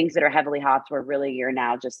things that are heavily hopped where really you're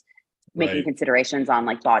now just making considerations on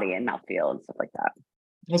like body and mouthfeel and stuff like that.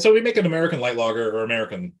 Well, so we make an American light lager, or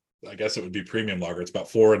American, I guess it would be premium lager. It's about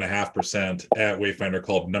 4.5% at Wayfinder,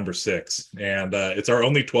 called Number 6. And it's our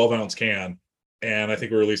only 12-ounce can. And I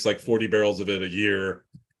think we release like 40 barrels of it a year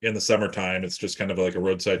in the summertime. It's just kind of like a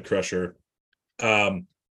roadside crusher.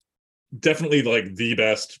 Definitely like the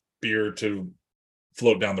best beer to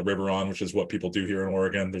float down the river on, which is what people do here in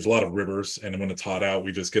Oregon. There's a lot of rivers, and when it's hot out,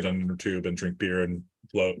 we just get under a tube and drink beer and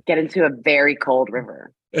float. Get into a very cold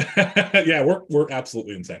river. Yeah, we're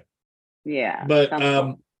absolutely insane. Yeah.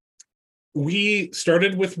 But we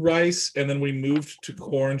started with rice, and then we moved to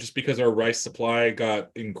corn just because our rice supply got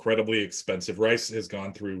incredibly expensive. Rice has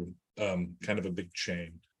gone through kind of a big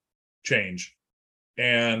change.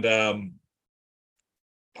 And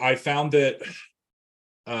I found that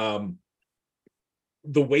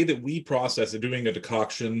the way that we process it, doing a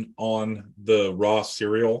decoction on the raw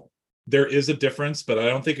cereal, there is a difference, but I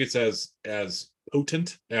don't think it's as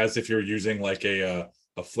potent as if you're using like a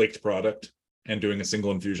flaked product and doing a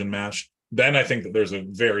single infusion mash. Then I think that there's a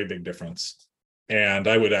very big difference. And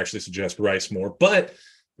I would actually suggest rice more. But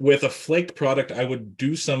with a flaked product, I would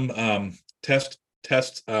do some test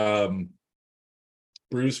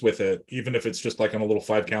brews with it, even if it's just like on a little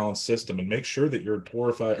 5-gallon system, and make sure that your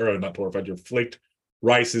your flaked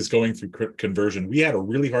rice is going through conversion. We had a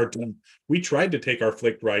really hard time. We tried to take our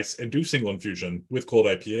flaked rice and do single infusion with cold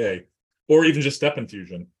IPA, or even just step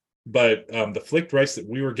infusion. But the flaked rice that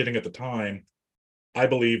we were getting at the time, I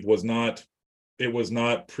believe, was not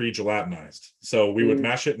pre-gelatinized. So we would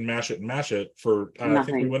mash it and mash it and mash it for I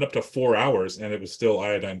think we went up to 4 hours, and it was still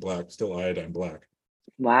iodine black.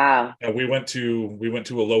 Wow. And we went to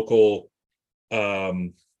a local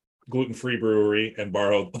gluten-free brewery and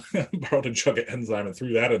borrowed a jug of enzyme and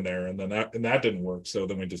threw that in there, and then that didn't work. So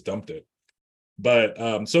then we just dumped it. But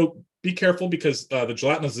so be careful, because the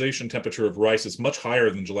gelatinization temperature of rice is much higher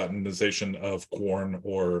than gelatinization of corn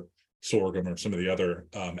or sorghum or some of the other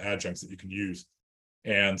adjuncts that you can use.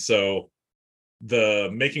 And so the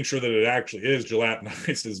making sure that it actually is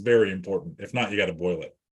gelatinized is very important. If not, you got to boil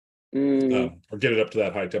it or get it up to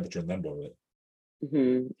that high temperature and then boil it.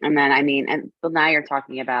 And then, I mean, and well, now you're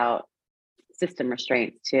talking about system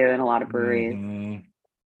restraints too in a lot of breweries.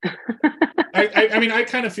 I mean, I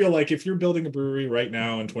kind of feel like if you're building a brewery right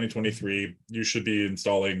now in 2023, you should be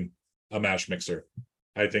installing a mash mixer.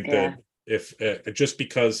 I think that if just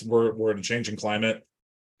because we're in a changing climate,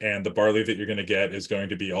 and the barley that you're going to get is going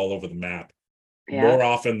to be all over the map, more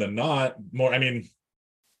often than not, I mean,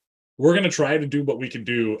 we're going to try to do what we can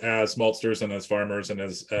do as maltsters and as farmers and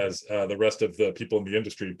as the rest of the people in the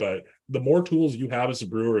industry. But the more tools you have as a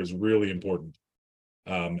brewer is really important.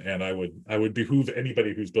 And I would behoove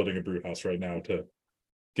anybody who's building a brew house right now to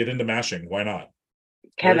get into mashing. Why not?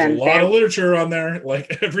 Kevin, there's a lot of literature on there.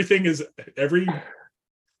 Like everything is every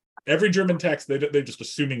German text, they're just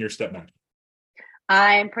assuming you're step mash.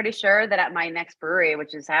 I'm pretty sure that at my next brewery,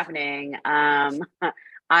 which is happening, I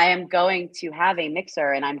am going to have a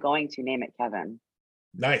mixer, and I'm going to name it Kevin.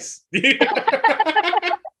 Nice. Kind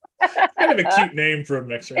of a cute name for a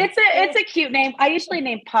mixer. It's a cute name. I usually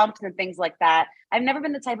name pumps and things like that. I've never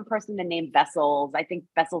been the type of person to name vessels. I think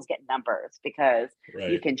vessels get numbers because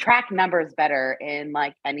you can track numbers better in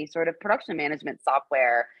like any sort of production management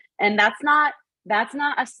software. And that's not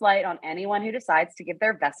a slight on anyone who decides to give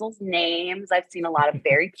their vessels names. I've seen a lot of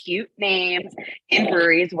very cute names in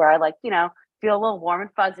breweries where I feel a little warm and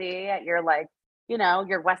fuzzy at your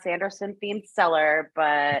your Wes Anderson themed cellar,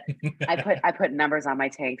 but I put numbers on my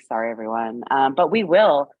tank. Sorry, everyone. But we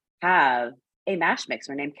will have a mash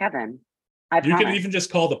mixer named Kevin. You can even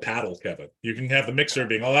just call the paddle Kevin. You can have the mixer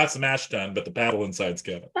being, that's the mash done, but the paddle inside's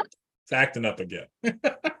Kevin. It's acting up again.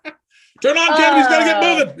 Turn on, Kevin. He's got to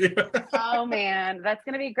get moving. Oh man, that's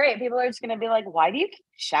gonna be great. People are just gonna be like, "Why do you keep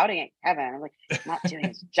shouting at Kevin?" I'm like, "He's not doing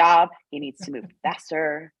his job. He needs to move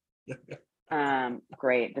faster."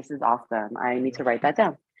 Great. This is awesome. I need to write that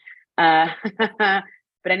down.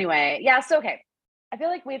 But anyway, so okay. I feel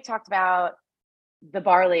like we've talked about the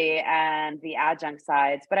barley and the adjunct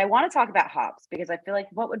sides, but I want to talk about hops, because I feel like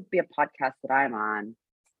what would be a podcast that I'm on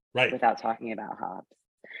without talking about hops?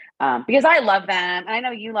 Because I love them, and I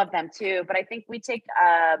know you love them too, but I think we take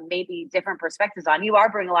maybe different perspectives on. You are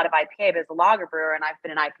brewing a lot of IPA, but as a lager brewer, and I've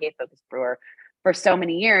been an IPA focused brewer for so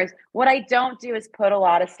many years, what I don't do is put a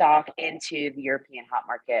lot of stock into the European hop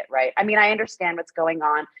market, right? I mean, I understand what's going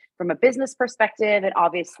on from a business perspective, and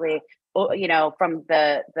obviously, from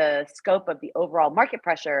the scope of the overall market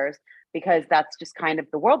pressures, because that's just kind of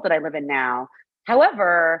the world that I live in now.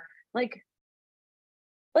 However,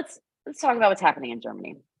 let's talk about what's happening in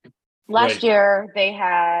Germany. Last year, they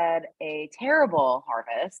had a terrible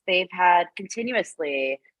harvest. They've had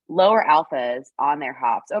continuously lower alphas on their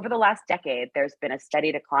hops. Over the last decade, there's been a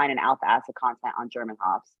steady decline in alpha acid content on German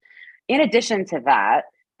hops. In addition to that,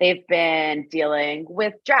 they've been dealing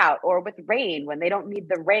with drought or with rain when they don't need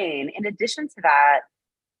the rain. In addition to that,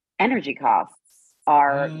 energy costs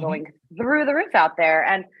are going through the roof out there.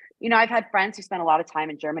 And, I've had friends who spent a lot of time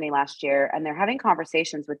in Germany last year, and they're having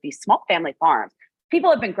conversations with these small family farms.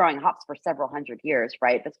 People have been growing hops for several hundred years,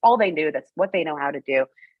 right? That's all they knew. That's what they know how to do.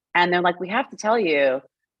 And they're like, we have to tell you,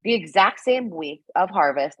 the exact same week of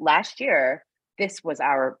harvest last year, this was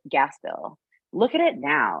our gas bill. Look at it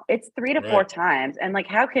now. It's 3 to 4 times. And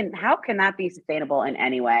how can that be sustainable in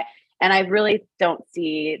any way? And I really don't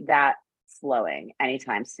see that slowing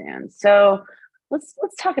anytime soon. So let's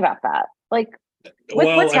talk about that.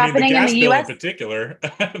 What's happening in the US in particular,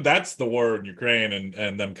 that's the war in Ukraine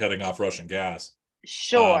and them cutting off Russian gas.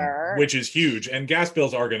 Sure. Which is huge. And gas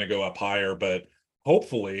bills are going to go up higher, but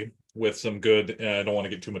hopefully with some good, I don't want to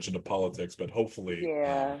get too much into politics, but hopefully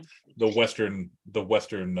the Western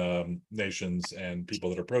nations and people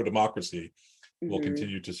that are pro-democracy will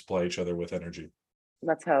continue to supply each other with energy.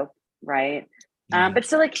 Let's hope, right? But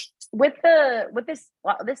so like with this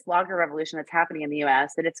lager revolution that's happening in the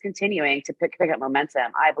US, and it's continuing to pick up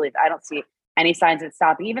momentum. I believe I don't see any signs of it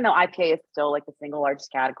stopping, even though IPA is still like the single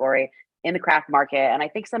largest category in the craft market. And I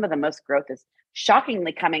think some of the most growth is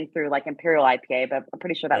shockingly coming through like Imperial IPA, but I'm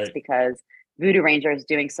pretty sure that's Right. because Voodoo Ranger is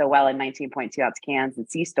doing so well in 19.2 ounce cans and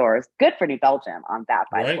C stores. Good for New Belgium on that,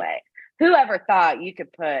 by the Right. way. Whoever thought you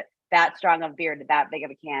could put that strong of beer to that big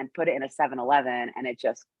of a can, put it in a 7-Eleven, and it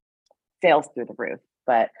just sails through the roof.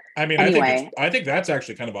 But I mean, anyway, I think that's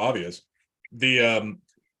actually kind of obvious. The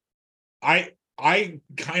I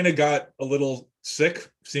kind of got a little sick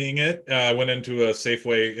seeing it. I went into a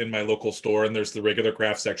Safeway in my local store, and there's the regular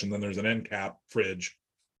craft section, then there's an end cap fridge,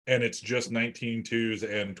 and it's just 19.2s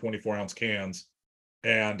and 24-ounce cans,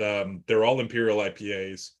 and they're all Imperial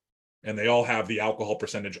IPAs, and they all have the alcohol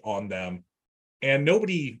percentage on them, and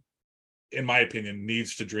nobody, in my opinion,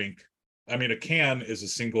 needs to drink. I mean, a can is a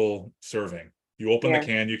single serving. You open the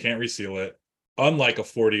can, you can't reseal it, unlike a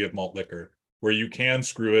 40 of malt liquor, where you can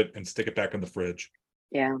screw it and stick it back in the fridge.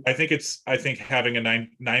 yeah, I think having a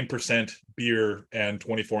 9% beer and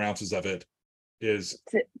 24 ounces of it is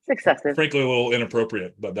it's excessive. frankly a little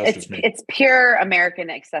inappropriate, but that's just me. It's pure American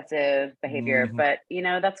excessive behavior, Mhm. but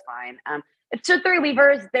that's fine. So 3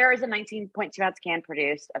 levers, there is a 19.2 ounce can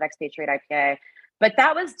produced of expatriate IPA, but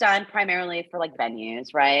that was done primarily for like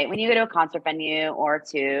venues, right? When you go to a concert venue or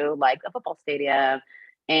to like a football stadium,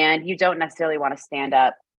 and you don't necessarily want to stand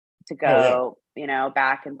up to Oh, yeah. go,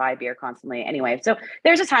 back and buy beer constantly. Anyway, so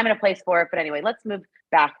there's a time and a place for it. But anyway, let's move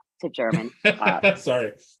back to German.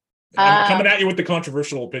 Sorry. I'm coming Um, at you with the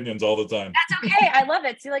controversial opinions all the time. That's okay. I love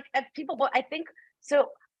it. See, like people, I think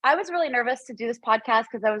so. I was really nervous to do this podcast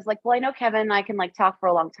because I was like, well, I know Kevin and I can like talk for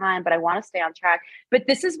a long time, but I want to stay on track. But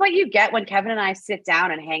this is what you get when Kevin and I sit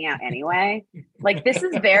down and hang out anyway. Like, this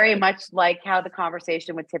is very much like how the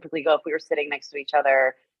conversation would typically go if we were sitting next to each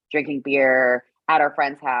other, drinking beer at our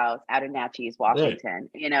friend's house out in Natchez, Right. Washington,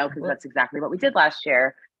 because that's exactly what we did last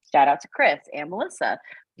year. Shout out to Chris and Melissa.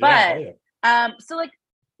 Yeah, But hell yeah. so like,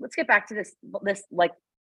 let's get back to this like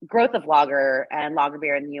growth of lager and lager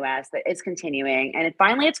beer in the US that is continuing, and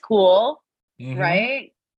finally it's cool, Mhm.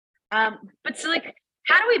 right? But so like,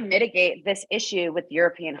 how do we mitigate this issue with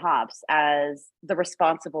European hops as the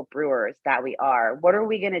responsible brewers that we are? What are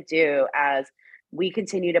we going to do as we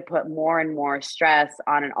continue to put more and more stress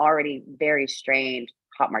on an already very strained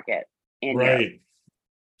hop market in Europe? Right.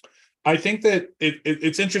 I think that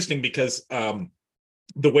it's interesting because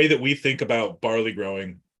the way that we think about barley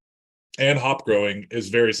growing and hop growing is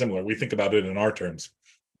very similar. We think about it in our terms,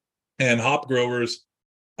 and hop growers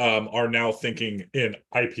are now thinking in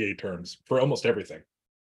IPA terms for almost everything.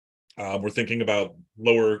 We're thinking about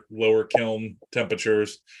lower kiln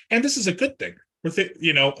temperatures, and this is a good thing.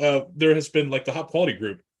 There has been, like, the Hop Quality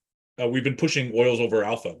Group. We've been pushing oils over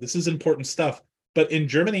alpha. This is important stuff. But in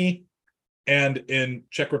Germany and in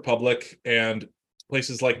Czech Republic and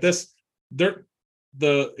places like this,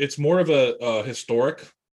 it's more of a historic.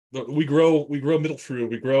 We grow Mittelfrüh,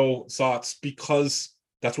 we grow Satz because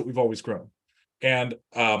that's what we've always grown. And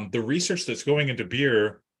the research that's going into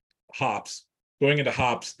hops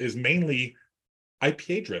is mainly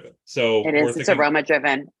IPA driven. So It we're is. It's thinking aroma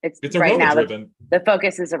driven. It's it's right aroma now driven. the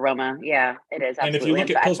focus is aroma. Yeah, it is And if you absolutely. look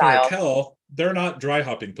And at Pilsner styles. Urquell, they're not dry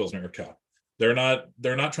hopping Pilsner Urquell. They're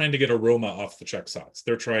not trying to get aroma off the Czech Satz.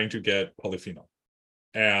 They're trying to get polyphenol.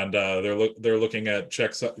 And they're looking at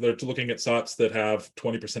Satz that have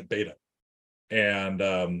 20% beta.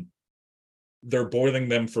 And they're boiling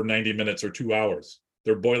them for 90 minutes or 2 hours.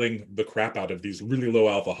 They're boiling the crap out of these really low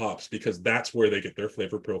alpha hops because that's where they get their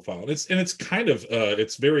flavor profile. It's kind of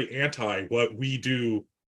it's very anti what we do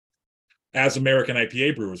as American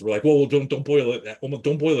IPA brewers. We're like, well, don't boil it.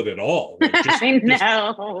 Don't boil it at all. Like, I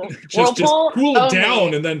know. just Whirlpool cool it down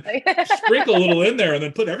only. and then sprinkle a little in there and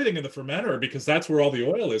then put everything in the fermenter because that's where all the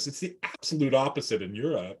oil is. It's the absolute opposite in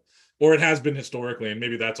Europe, or it has been historically, and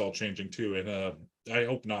maybe that's all changing too. And I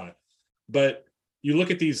hope not. But you look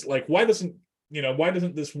at these, like, why doesn't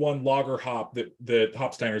this one lager hop that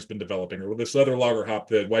Hopsteiner's been developing, or this other lager hop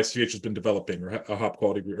that YCH has been developing, or a hop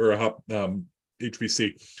quality, or a hop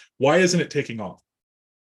HBC, why isn't it taking off?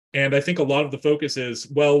 And I think a lot of the focus is,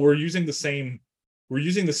 well, we're using the same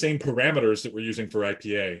parameters that we're using for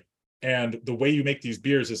IPA, and the way you make these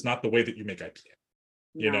beers is not the way that you make IPA.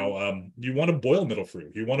 No. You want to boil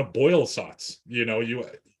Mittelfrüh, you want to boil Satz. You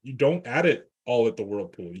don't add it all at the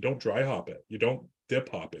whirlpool. You don't dry hop it. You don't dip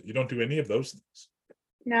hop it. You don't do any of those things.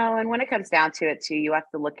 No, and when it comes down to it too, you have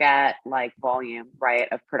to look at like volume, right,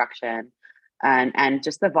 of production and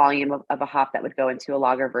just the volume of a hop that would go into a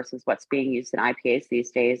lager versus what's being used in IPAs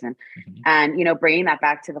these days. And Mhm. and bringing that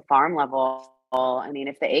back to the farm level, I mean,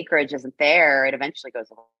 if the acreage isn't there, it eventually goes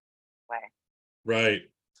away. Right.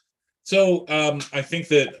 So I think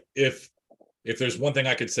that if there's one thing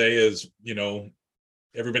I could say is,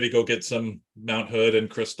 everybody go get some Mount Hood and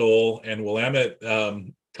Crystal and Willamette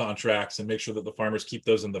contracts and make sure that the farmers keep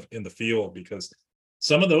those in the field, because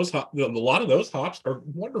some of those a lot of those hops are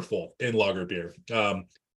wonderful in lager beer.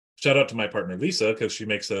 Shout out to my partner Lisa, because she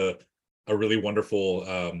makes a really wonderful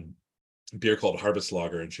beer called Harvest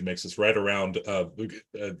Lager, and she makes this right around.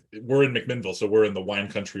 We're in McMinnville, so we're in the wine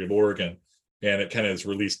country of Oregon, and it kind of is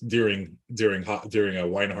released during a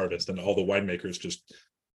wine harvest, and all the winemakers just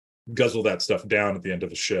guzzle that stuff down at the end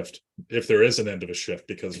of a shift, if there is an end of a shift,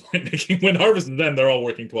 because when harvesting them, they're all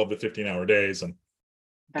working 12 to 15-hour days, and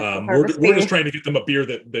we're just trying to get them a beer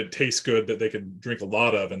that tastes good, that they can drink a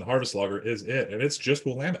lot of, and the Harvest Lager is it, and it's just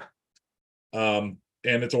Willamette.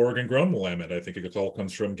 And it's Oregon grown Willamette. I think it all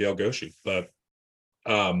comes from Gale Goshi. But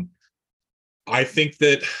I think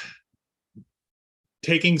that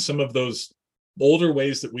taking some of those older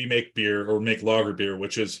ways that we make beer or make lager beer,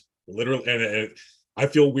 which is literally, and I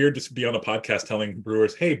feel weird to be on a podcast telling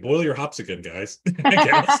brewers, hey, boil your hops again, guys.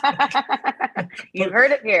 You heard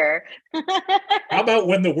it here. How about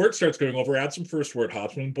when the wort starts going over, add some first wort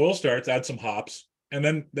hops. When boil starts, add some hops,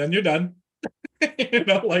 and then you're done.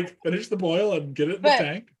 Finish the boil and get it in the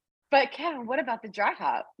tank. But Kevin, what about the dry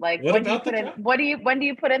hop? Like, when do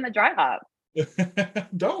you put in the dry hop?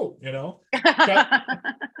 Don't,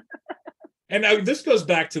 And this goes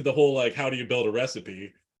back to the whole, how do you build a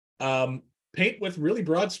recipe? Paint with really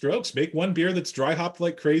broad strokes. Make one beer that's dry hopped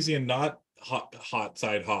like crazy and not hot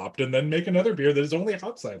side hopped, and then make another beer that is only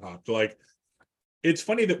hot side hopped. It's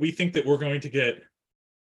funny that we think that we're going to get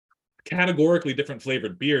categorically different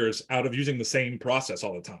flavored beers out of using the same process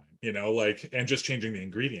all the time, and just changing the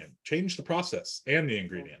ingredient. Change the process and the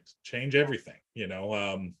ingredients. Change everything,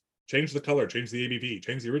 change the color, change the ABV,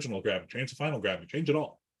 change the original gravity, change the final gravity, change it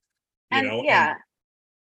all. And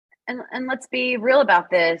let's be real about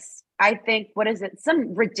this. I think, what is it?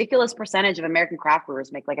 Some ridiculous percentage of American craft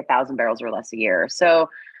brewers make 1,000 barrels or less a year. So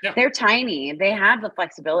they're tiny. They have the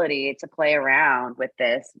flexibility to play around with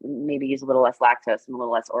this, maybe use a little less lactose and a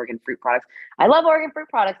little less Oregon fruit products. I love Oregon fruit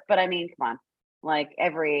products, but I mean, come on,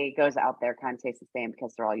 every goes out there kind of tastes the same,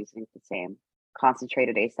 because they're all using the same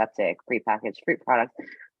concentrated aseptic prepackaged fruit products.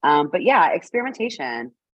 But yeah,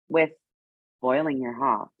 experimentation with boiling your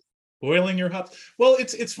hops. Boiling your hops. Well,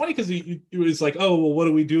 it's funny, because it was oh, well, what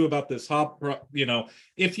do we do about this hop?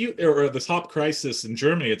 If you, or this hop crisis in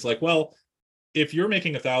Germany, it's well, if you're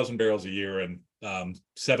making 1,000 barrels a year and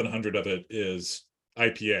 700 of it is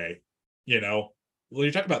IPA, well,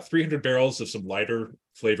 you're talking about 300 barrels of some lighter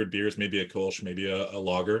flavored beers, maybe a Kolsch, maybe a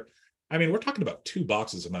lager. I mean, we're talking about 2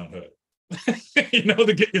 boxes of Mount Hood,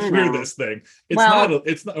 to get you through this thing.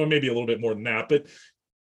 It's not, or maybe a little bit more than that, but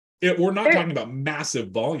we're not talking about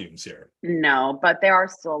massive volumes here. No, but there are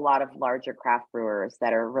still a lot of larger craft brewers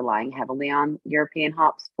that are relying heavily on European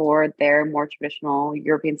hops for their more traditional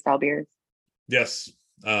European style beers. Yes,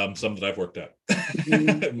 some that I've worked at.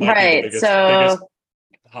 Right. Biggest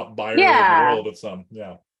hop buyer in the world of some.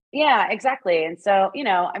 Yeah. Yeah, exactly. And so,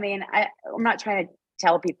 I mean, I'm not trying to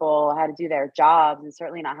tell people how to do their jobs, and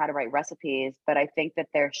certainly not how to write recipes, but I think that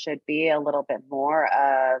there should be a little bit more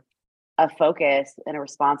of a focus and a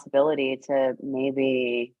responsibility to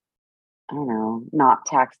maybe, I don't know, not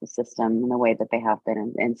tax the system in the way that they have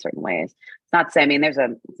been in certain ways. It's not to say, I mean, it's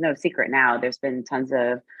no secret now. There's been tons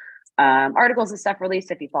of articles and stuff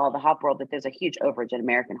released, if you follow the hop world, that there's a huge overage in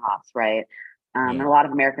American hops, right? And a lot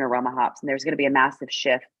of American aroma hops. And there's going to be a massive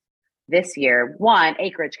shift this year. One,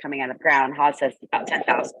 acreage coming out of the ground. Haas says about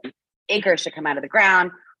 10,000 acres should come out of the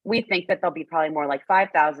ground. We think that there'll be probably more like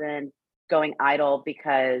 5,000 going idle,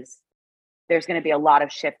 because there's going to be a lot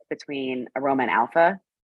of shift between aroma and alpha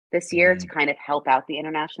this year to kind of help out the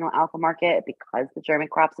international alpha market, because the German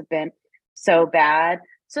crops have been so bad.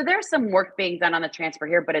 So there's some work being done on the transfer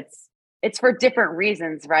here, but it's for different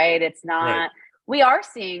reasons, right? It's not, right. We are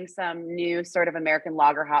seeing some new sort of American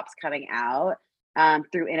lager hops coming out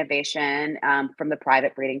through innovation from the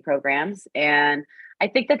private breeding programs. And I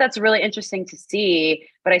think that that's really interesting to see,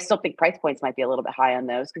 but I still think price points might be a little bit high on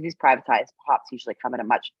those, because these privatized hops usually come at a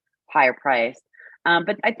much higher price.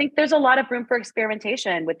 But I think there's a lot of room for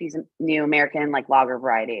experimentation with these new American lager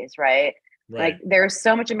varieties, right? Right. There's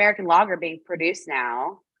so much American lager being produced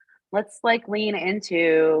now. Let's lean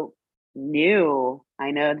into new.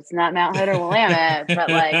 I know it's not Mount Hood or Willamette,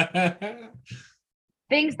 but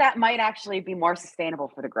things that might actually be more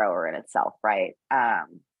sustainable for the grower in itself, right?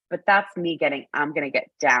 But that's me I'm going to get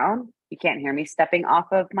down. You can't hear me stepping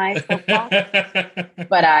off of my soapbox,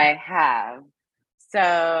 but I have.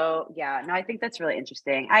 So yeah, no, I think that's really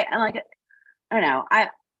interesting. I like it. I don't know.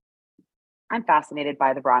 I'm fascinated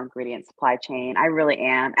by the raw ingredient supply chain. I really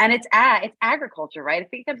am. And it's agriculture, right? I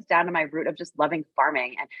think it comes down to my root of just loving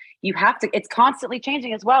farming. And you have to, it's constantly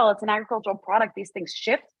changing as well. It's an agricultural product. These things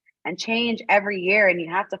shift and change every year, and you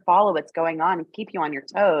have to follow what's going on and keep you on your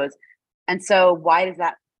toes. And so why does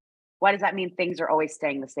that mean things are always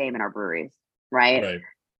staying the same in our breweries? Right. Right.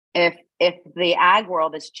 If the ag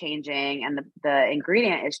world is changing and the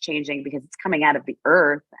ingredient is changing because it's coming out of the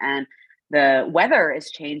earth and the weather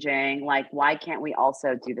is changing, like why can't we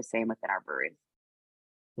also do the same within our breweries?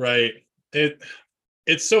 Right.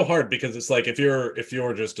 It's so hard because it's like if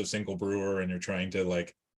you're just a single brewer and you're trying to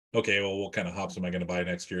like, okay, well, what kind of hops am I going to buy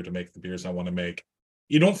next year to make the beers I want to make?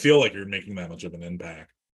 You don't feel like you're making that much of an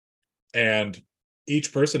impact. And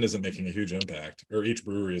each person isn't making a huge impact, or each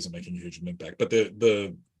brewery isn't making a huge impact, but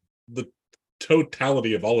the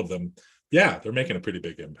totality of all of them, yeah, they're making a pretty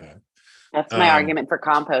big impact. That's my argument for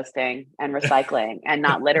composting and recycling and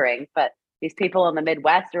not littering. But these people in the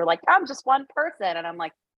Midwest are like, I'm just one person. And I'm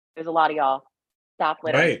like, there's a lot of y'all. Stop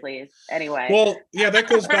littering, Right. please. Anyway. Well, yeah, that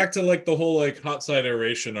goes back to like the whole like hot side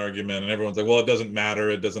aeration argument, and everyone's like, well, it doesn't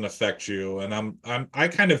matter, it doesn't affect you. And I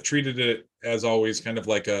kind of treated it as always kind of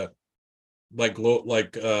like a like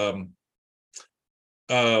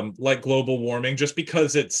like global warming. Just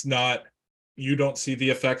because it's not, you don't see the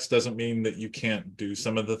effects doesn't mean that you can't do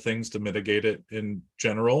some of the things to mitigate it in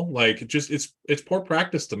general. Like it's poor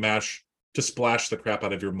practice to splash the crap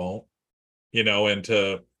out of your malt,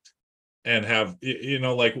 and have,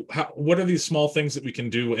 like what are these small things that we can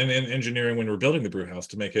do in engineering when we're building the brew house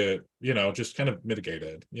to make it, just kind of mitigate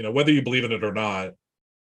it, whether you believe in it or not,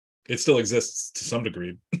 it still exists to some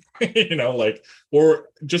degree. Like, or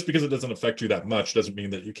just because it doesn't affect you that much doesn't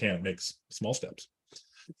mean that you can't make small steps.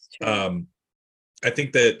 It's true. I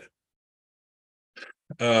think that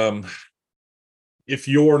if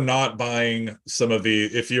you're not buying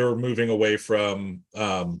if you're moving away from,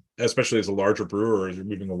 especially as a larger brewer, you're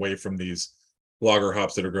moving away from these lager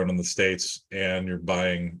hops that are grown in the States and you're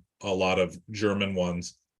buying a lot of German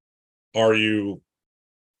ones, could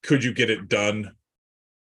you get it done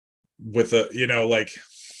with like,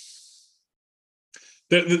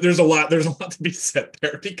 there's a lot to be said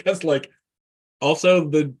there, because like also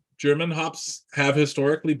the German hops have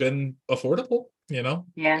historically been affordable, Yeah.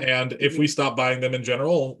 and if we stop buying them in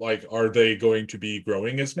general, like, are they going to be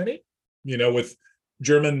growing as many, with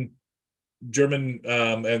German,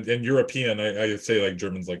 and European, I say like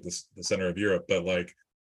German's like the center of Europe, but like,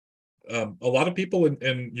 a lot of people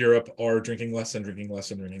in Europe are drinking less and drinking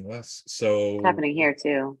less and drinking less. So It's happening here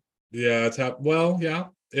too. yeah, well, yeah,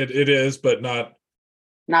 it is, but not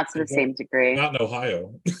to the same degree. not in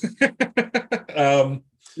Ohio.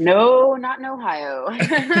 No, not in Ohio.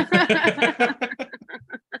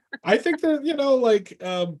 I think that, like,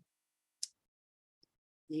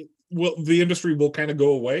 the industry will kind of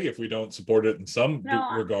go away if we don't support it in some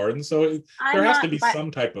regard. And so there has to be some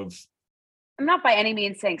type of. I'm not by any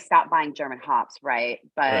means saying stop buying German hops, right?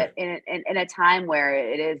 But right. In a time where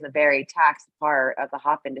it is a very taxed part of the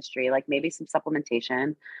hop industry, like maybe some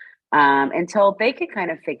supplementation, until they could kind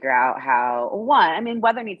of figure out how,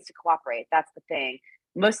 weather needs to cooperate. That's the thing.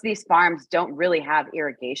 Most of these farms don't really have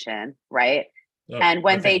irrigation, right? And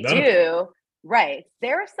when they do, right,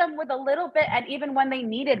 there are some with a little bit, and even when they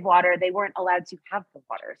needed water, they weren't allowed to have the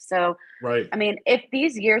water. So, right. If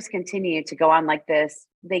these years continue to go on like this,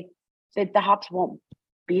 the hops won't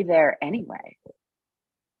be there anyway.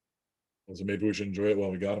 So maybe we should enjoy it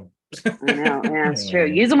while we got them. I know, yeah, it's true.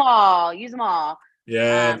 Use them all.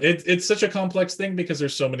 Yeah, it's such a complex thing because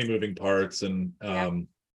there's so many moving parts, and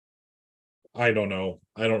I don't know.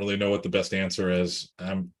 I don't really know what the best answer is.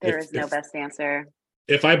 There is no best answer.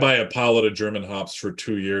 If I buy a pallet of German hops for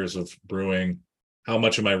 2 years of brewing, how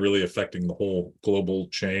much am I really affecting the whole global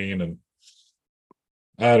chain? And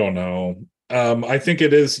I don't know. I think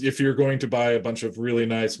it is, if you're going to buy a bunch of really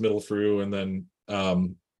nice middle fruit and then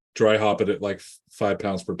dry hop it at like 5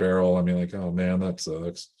 pounds per barrel, like, oh man, that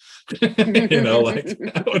sucks. Like,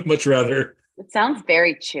 I would much rather. It sounds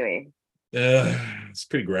very chewy. It's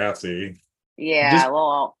pretty grassy. Yeah,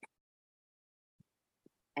 well,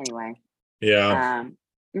 anyway. Yeah.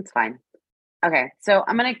 It's fine. Okay, so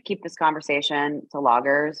I'm going to keep this conversation to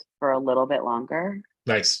lagers for a little bit longer.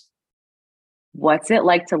 Nice. What's it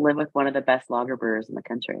like to live with one of the best lager brewers in the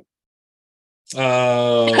country?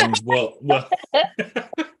 Well,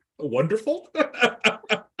 wonderful.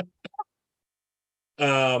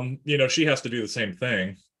 She has to do the same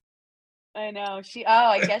thing. I know.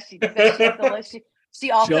 I guess she said she has to She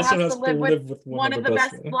also also has has to live with one of the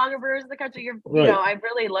best ones. blogger brewers in the country. Right. I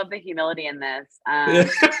really love the humility in this.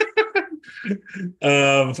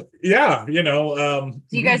 Yeah, Do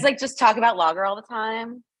you guys like just talk about lager all the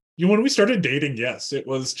time? when we started dating, yes, it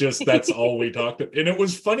was just that's all we talked about. And it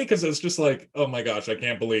was funny because it was just like, oh my gosh, I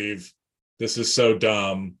can't believe this is so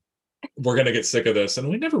dumb. We're gonna get sick of this. And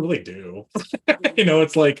we never really do.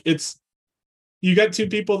 It's like you got two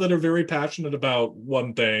people that are very passionate about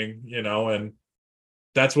one thing, and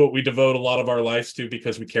that's what we devote a lot of our lives to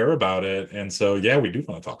because we care about it. And so yeah, we do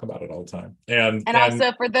want to talk about it all the time. And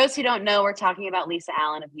also, for those who don't know, we're talking about Lisa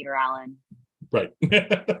Allen of Heater Allen. Right.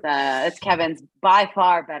 It's Kevin's by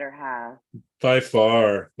far better half. By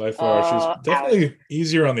far. She's definitely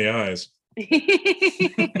easier on the eyes. And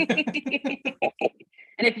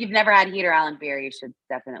if you've never had Heater Allen beer, you should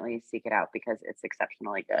definitely seek it out because it's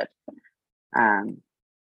exceptionally good.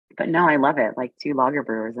 But no, I love it. Like two lager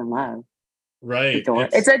brewers in love. Right.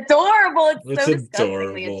 It's adorable. It's so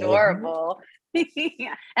disgustingly adorable.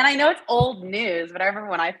 Yeah. And I know it's old news, but I remember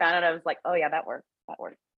when I found it, I was like, oh yeah, that works.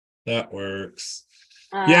 That works.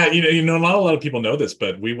 Yeah, not a lot of people know this,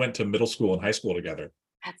 but we went to middle school and high school together.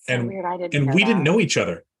 That's so weird. I didn't know we that. didn't know each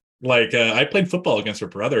other. Like I played football against her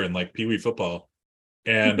brother in like Pee Wee football.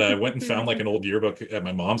 And I went and found like an old yearbook at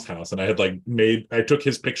my mom's house, and I had I took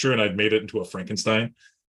his picture and I'd made it into a Frankenstein.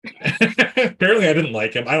 Apparently I didn't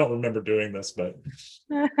like him. I don't remember doing this, but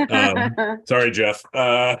sorry, Jeff.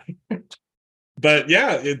 But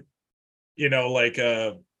yeah,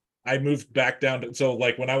 I moved back down to, so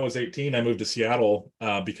like when I was 18, I moved to Seattle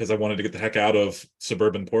because I wanted to get the heck out of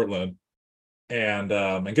suburban Portland and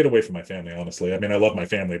get away from my family, honestly. I mean, I love my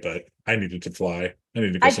family, but I needed to fly. I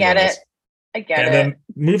needed to go somewhere else. I get it. And then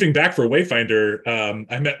moving back for Wayfinder,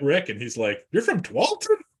 I met Rick and he's like, "You're from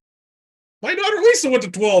Tualatin? My daughter Lisa went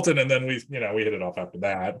to Tualatin." And then we hit it off after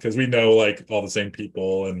that because we know like all the same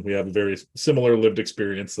people and we have a very similar lived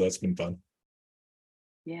experience. So that's been fun.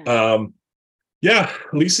 Yeah. Yeah,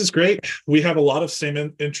 Lisa's great. We have a lot of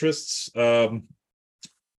same interests.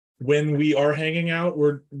 When we are hanging out,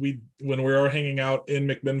 when we are hanging out in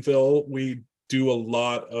McMinnville, we do a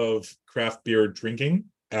lot of craft beer drinking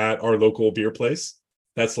at our local beer place.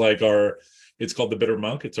 That's like it's called the Bitter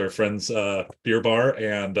Monk. It's our friend's beer bar,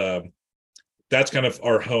 and that's kind of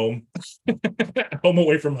our home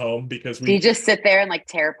away from home because do you just sit there and like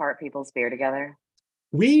tear apart people's beer together?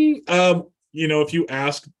 We if you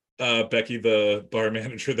ask Becky, the bar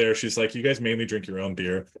manager there, she's like, "You guys mainly drink your own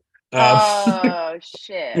beer." Oh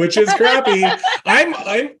shit. Which is crappy.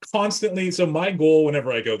 I'm constantly, so my goal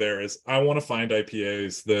whenever I go there is I want to find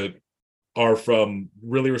IPAs that are from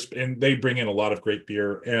really and they bring in a lot of great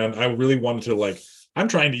beer, and I really wanted to I'm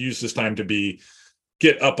trying to use this time to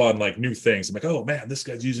get up on like new things. I'm like, oh man, this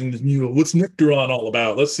guy's using this new, what's Nectaron all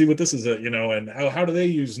about? Let's see what this is, and how do they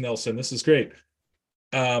use Nelson? This is great.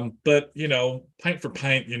 But pint for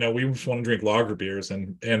pint, we just want to drink lager beers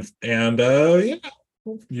and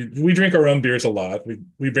we drink our own beers a lot.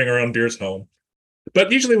 We bring our own beers home, but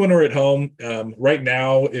usually when we're at home, right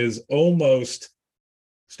now is almost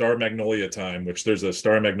Star Magnolia time, which there's a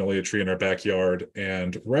Star Magnolia tree in our backyard,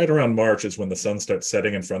 and right around March is when the sun starts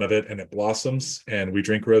setting in front of it and it blossoms, and we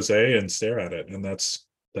drink rosé and stare at it, and that's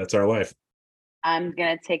our life. I'm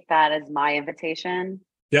gonna take that as my invitation.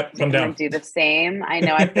 Yep, come down. Do the same. I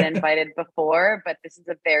know I've been invited before, but this is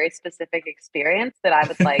a very specific experience that I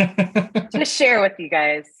would like to share with you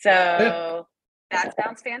guys. So that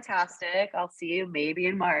sounds fantastic. I'll see you maybe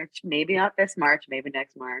in March, maybe not this March, maybe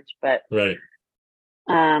next March, but right.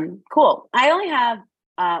 Cool. I only have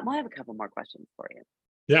I have a couple more questions for you.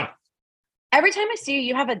 Yeah. Every time I see you,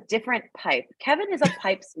 you have a different pipe. Kevin is a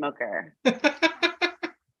pipe smoker.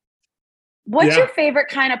 What's your favorite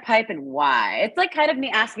kind of pipe and why? It's like kind of me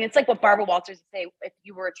asking, it's like what Barbara Walters would say, if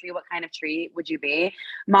you were a tree, what kind of tree would you be?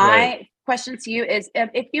 My question to you is,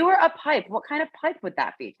 if you were a pipe, what kind of pipe would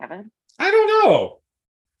that be, Kevin? I don't know.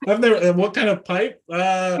 I've never, what kind of pipe?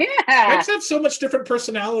 Pipes have so much different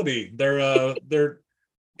personality.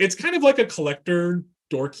 It's kind of like a collector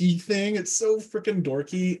dorky thing. It's so freaking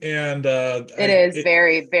dorky. And it is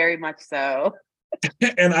very, very much so.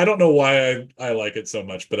 And I don't know why I like it so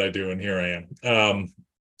much, but I do, and here I am.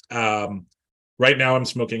 Right now I'm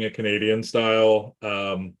smoking a Canadian style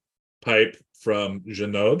pipe from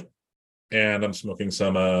Genode, and I'm smoking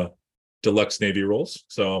some deluxe Navy rolls.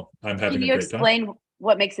 So I'm having a great time. Can you explain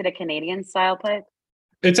what makes it a Canadian style pipe?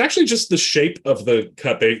 It's actually just the shape of the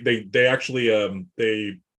cut. They actually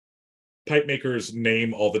pipe makers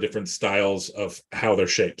name all the different styles of how they're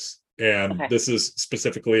shapes. And this is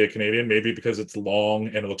specifically a Canadian, maybe because it's long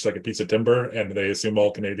and it looks like a piece of timber, and they assume all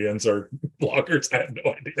Canadians are bloggers. I have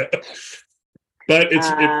no idea. But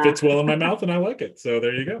it fits well in my mouth and I like it. So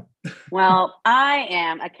there you go. Well, I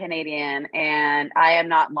am a Canadian and I am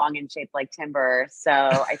not long and shaped like timber. So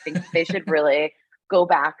I think they should really go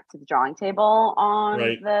back to the drawing table on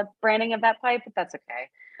the branding of that pipe, but that's okay.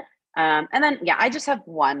 And then, yeah, I just have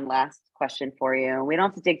one last question for you. We don't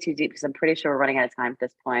have to dig too deep because I'm pretty sure we're running out of time at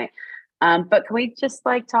this point. But can we just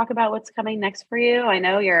like talk about what's coming next for you? I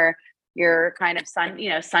know you're kind of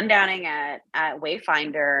sundowning at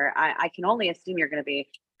Wayfinder. I can only assume you're going to be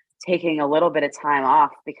taking a little bit of time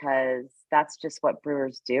off because that's just what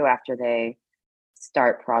brewers do after they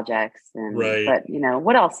start projects. And but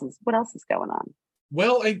what else is going on?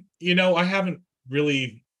 Well, I haven't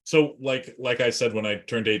really. So like I said, when I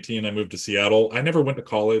turned 18, I moved to Seattle. I never went to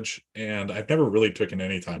college and I've never really taken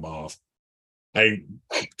any time off. I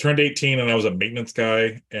turned 18 and I was a maintenance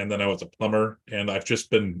guy, and then I was a plumber, and I've just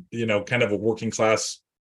been, kind of a working class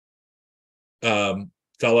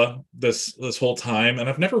fella this whole time, and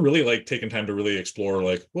I've never really like taken time to really explore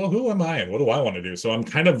like, well, who am I and what do I want to do? So I'm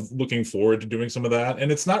kind of looking forward to doing some of that,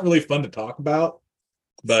 and it's not really fun to talk about,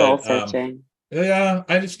 but soul searching. Yeah,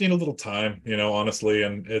 I just need a little time, honestly,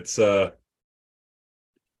 and it's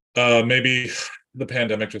maybe the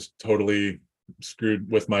pandemic just totally screwed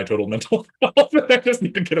with my total mental health. I just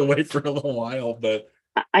need to get away for a little while, but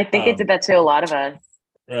I think it did that to a lot of us.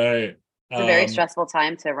 Right. It's a very stressful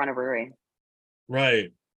time to run a brewery.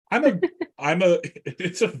 Right.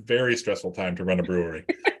 It's a very stressful time to run a brewery.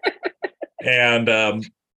 And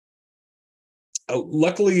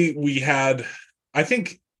luckily I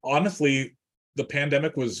think honestly, the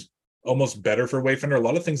pandemic was almost better for Wayfinder. A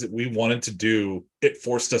lot of things that we wanted to do, it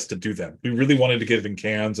forced us to do them. We really wanted to get it in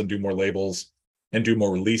cans and do more labels and do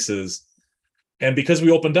more releases. And because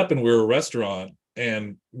we opened up and we were a restaurant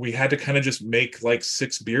and we had to kind of just make like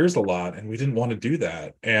 6 beers a lot, and we didn't want to do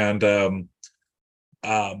that. And so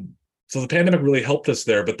the pandemic really helped us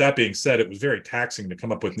there. But that being said, it was very taxing to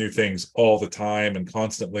come up with new things all the time and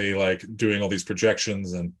constantly like doing all these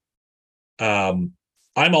projections. And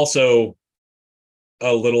I'm also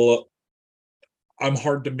I'm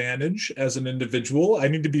hard to manage as an individual. I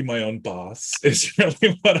need to be my own boss. It's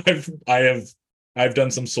really what I've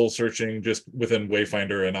done some soul searching just within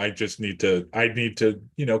Wayfinder, and I need to,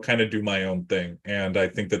 kind of do my own thing. And I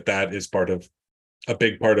think that is a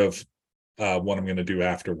big part of what I'm going to do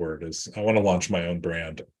afterward is I want to launch my own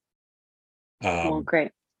brand. Well,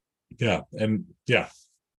 great. Yeah. And yeah.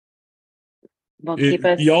 Well,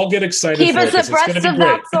 y'all get excited. Keep us abreast of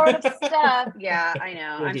that sort of stuff. Yeah, I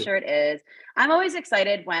know. I'm sure it is. I'm always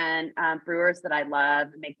excited when brewers that I love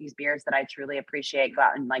make these beers that I truly appreciate go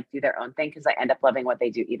out and like do their own thing, because I end up loving what they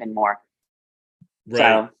do even more. Right.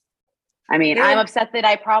 So, I mean, I'm upset that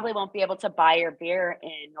I probably won't be able to buy your beer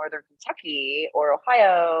in Northern Kentucky or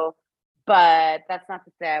Ohio, but that's not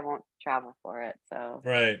to say I won't travel for it. So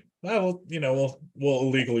right. Well, we'll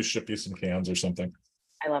illegally ship you some cans or something.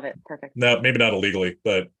 I love it. Perfect. No, maybe not illegally,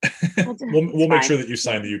 but we'll make sure that you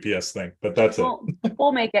sign the UPS thing. But that's it.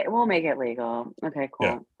 We'll make it legal. Okay, cool.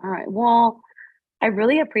 Yeah. All right. Well, I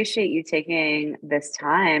really appreciate you taking this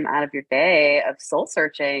time out of your day of soul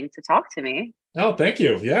searching to talk to me. Oh, thank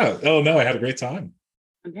you. Yeah. Oh no, I had a great time.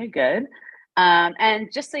 Okay, good.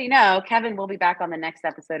 And just so you know, Kevin will be back on the next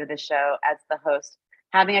episode of this show as the host,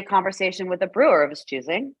 having a conversation with a brewer of his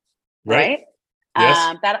choosing. Right?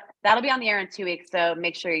 Yes. That'll be on the air in 2 weeks, so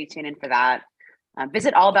make sure you tune in for that.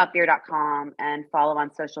 Visit allaboutbeer.com and follow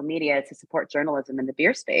on social media to support journalism in the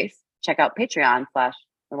beer space. Check out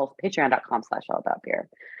patreon.com/allaboutbeer.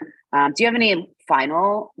 Do you have any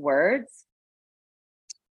final words?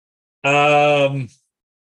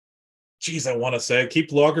 Geez, I want to say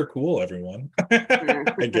keep lager cool, everyone.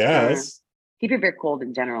 I guess. Keep your beer cold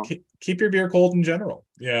in general. Keep your beer cold in general.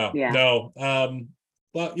 Yeah. No.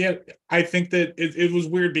 Well, yeah, I think that it was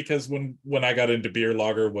weird because when I got into beer,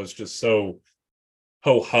 lager was just so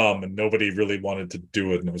ho-hum and nobody really wanted to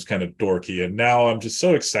do it, and it was kind of dorky. And now I'm just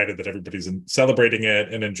so excited that everybody's celebrating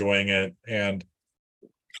it and enjoying it. And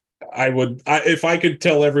if I could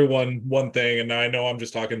tell everyone one thing, and I know I'm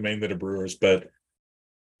just talking mainly to brewers, but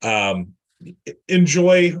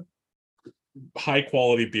enjoy high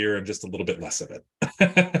quality beer and just a little bit less of it.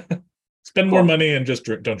 Spend more money and just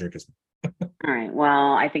don't drink as much. All right.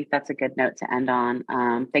 Well, I think that's a good note to end on.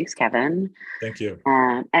 Thanks, Kevin. Thank you.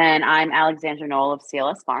 And I'm Alexandra Nowell of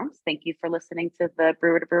CLS Farms. Thank you for listening to the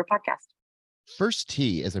Brewer to Brewer podcast. First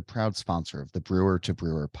Tea is a proud sponsor of the Brewer to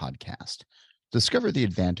Brewer podcast. Discover the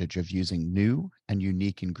advantage of using new and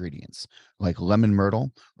unique ingredients like lemon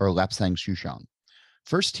myrtle or Lapsang Souchong.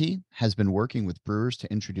 First Tea has been working with brewers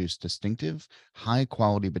to introduce distinctive,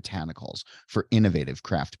 high-quality botanicals for innovative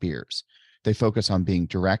craft beers. They focus on being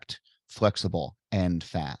direct, flexible, and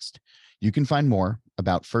fast. You can find more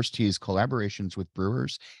about First Tea's collaborations with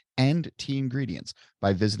brewers and tea ingredients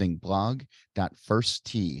by visiting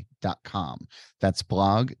blog.firsttea.com. That's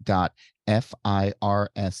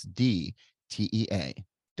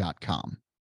blog.firsttea.com.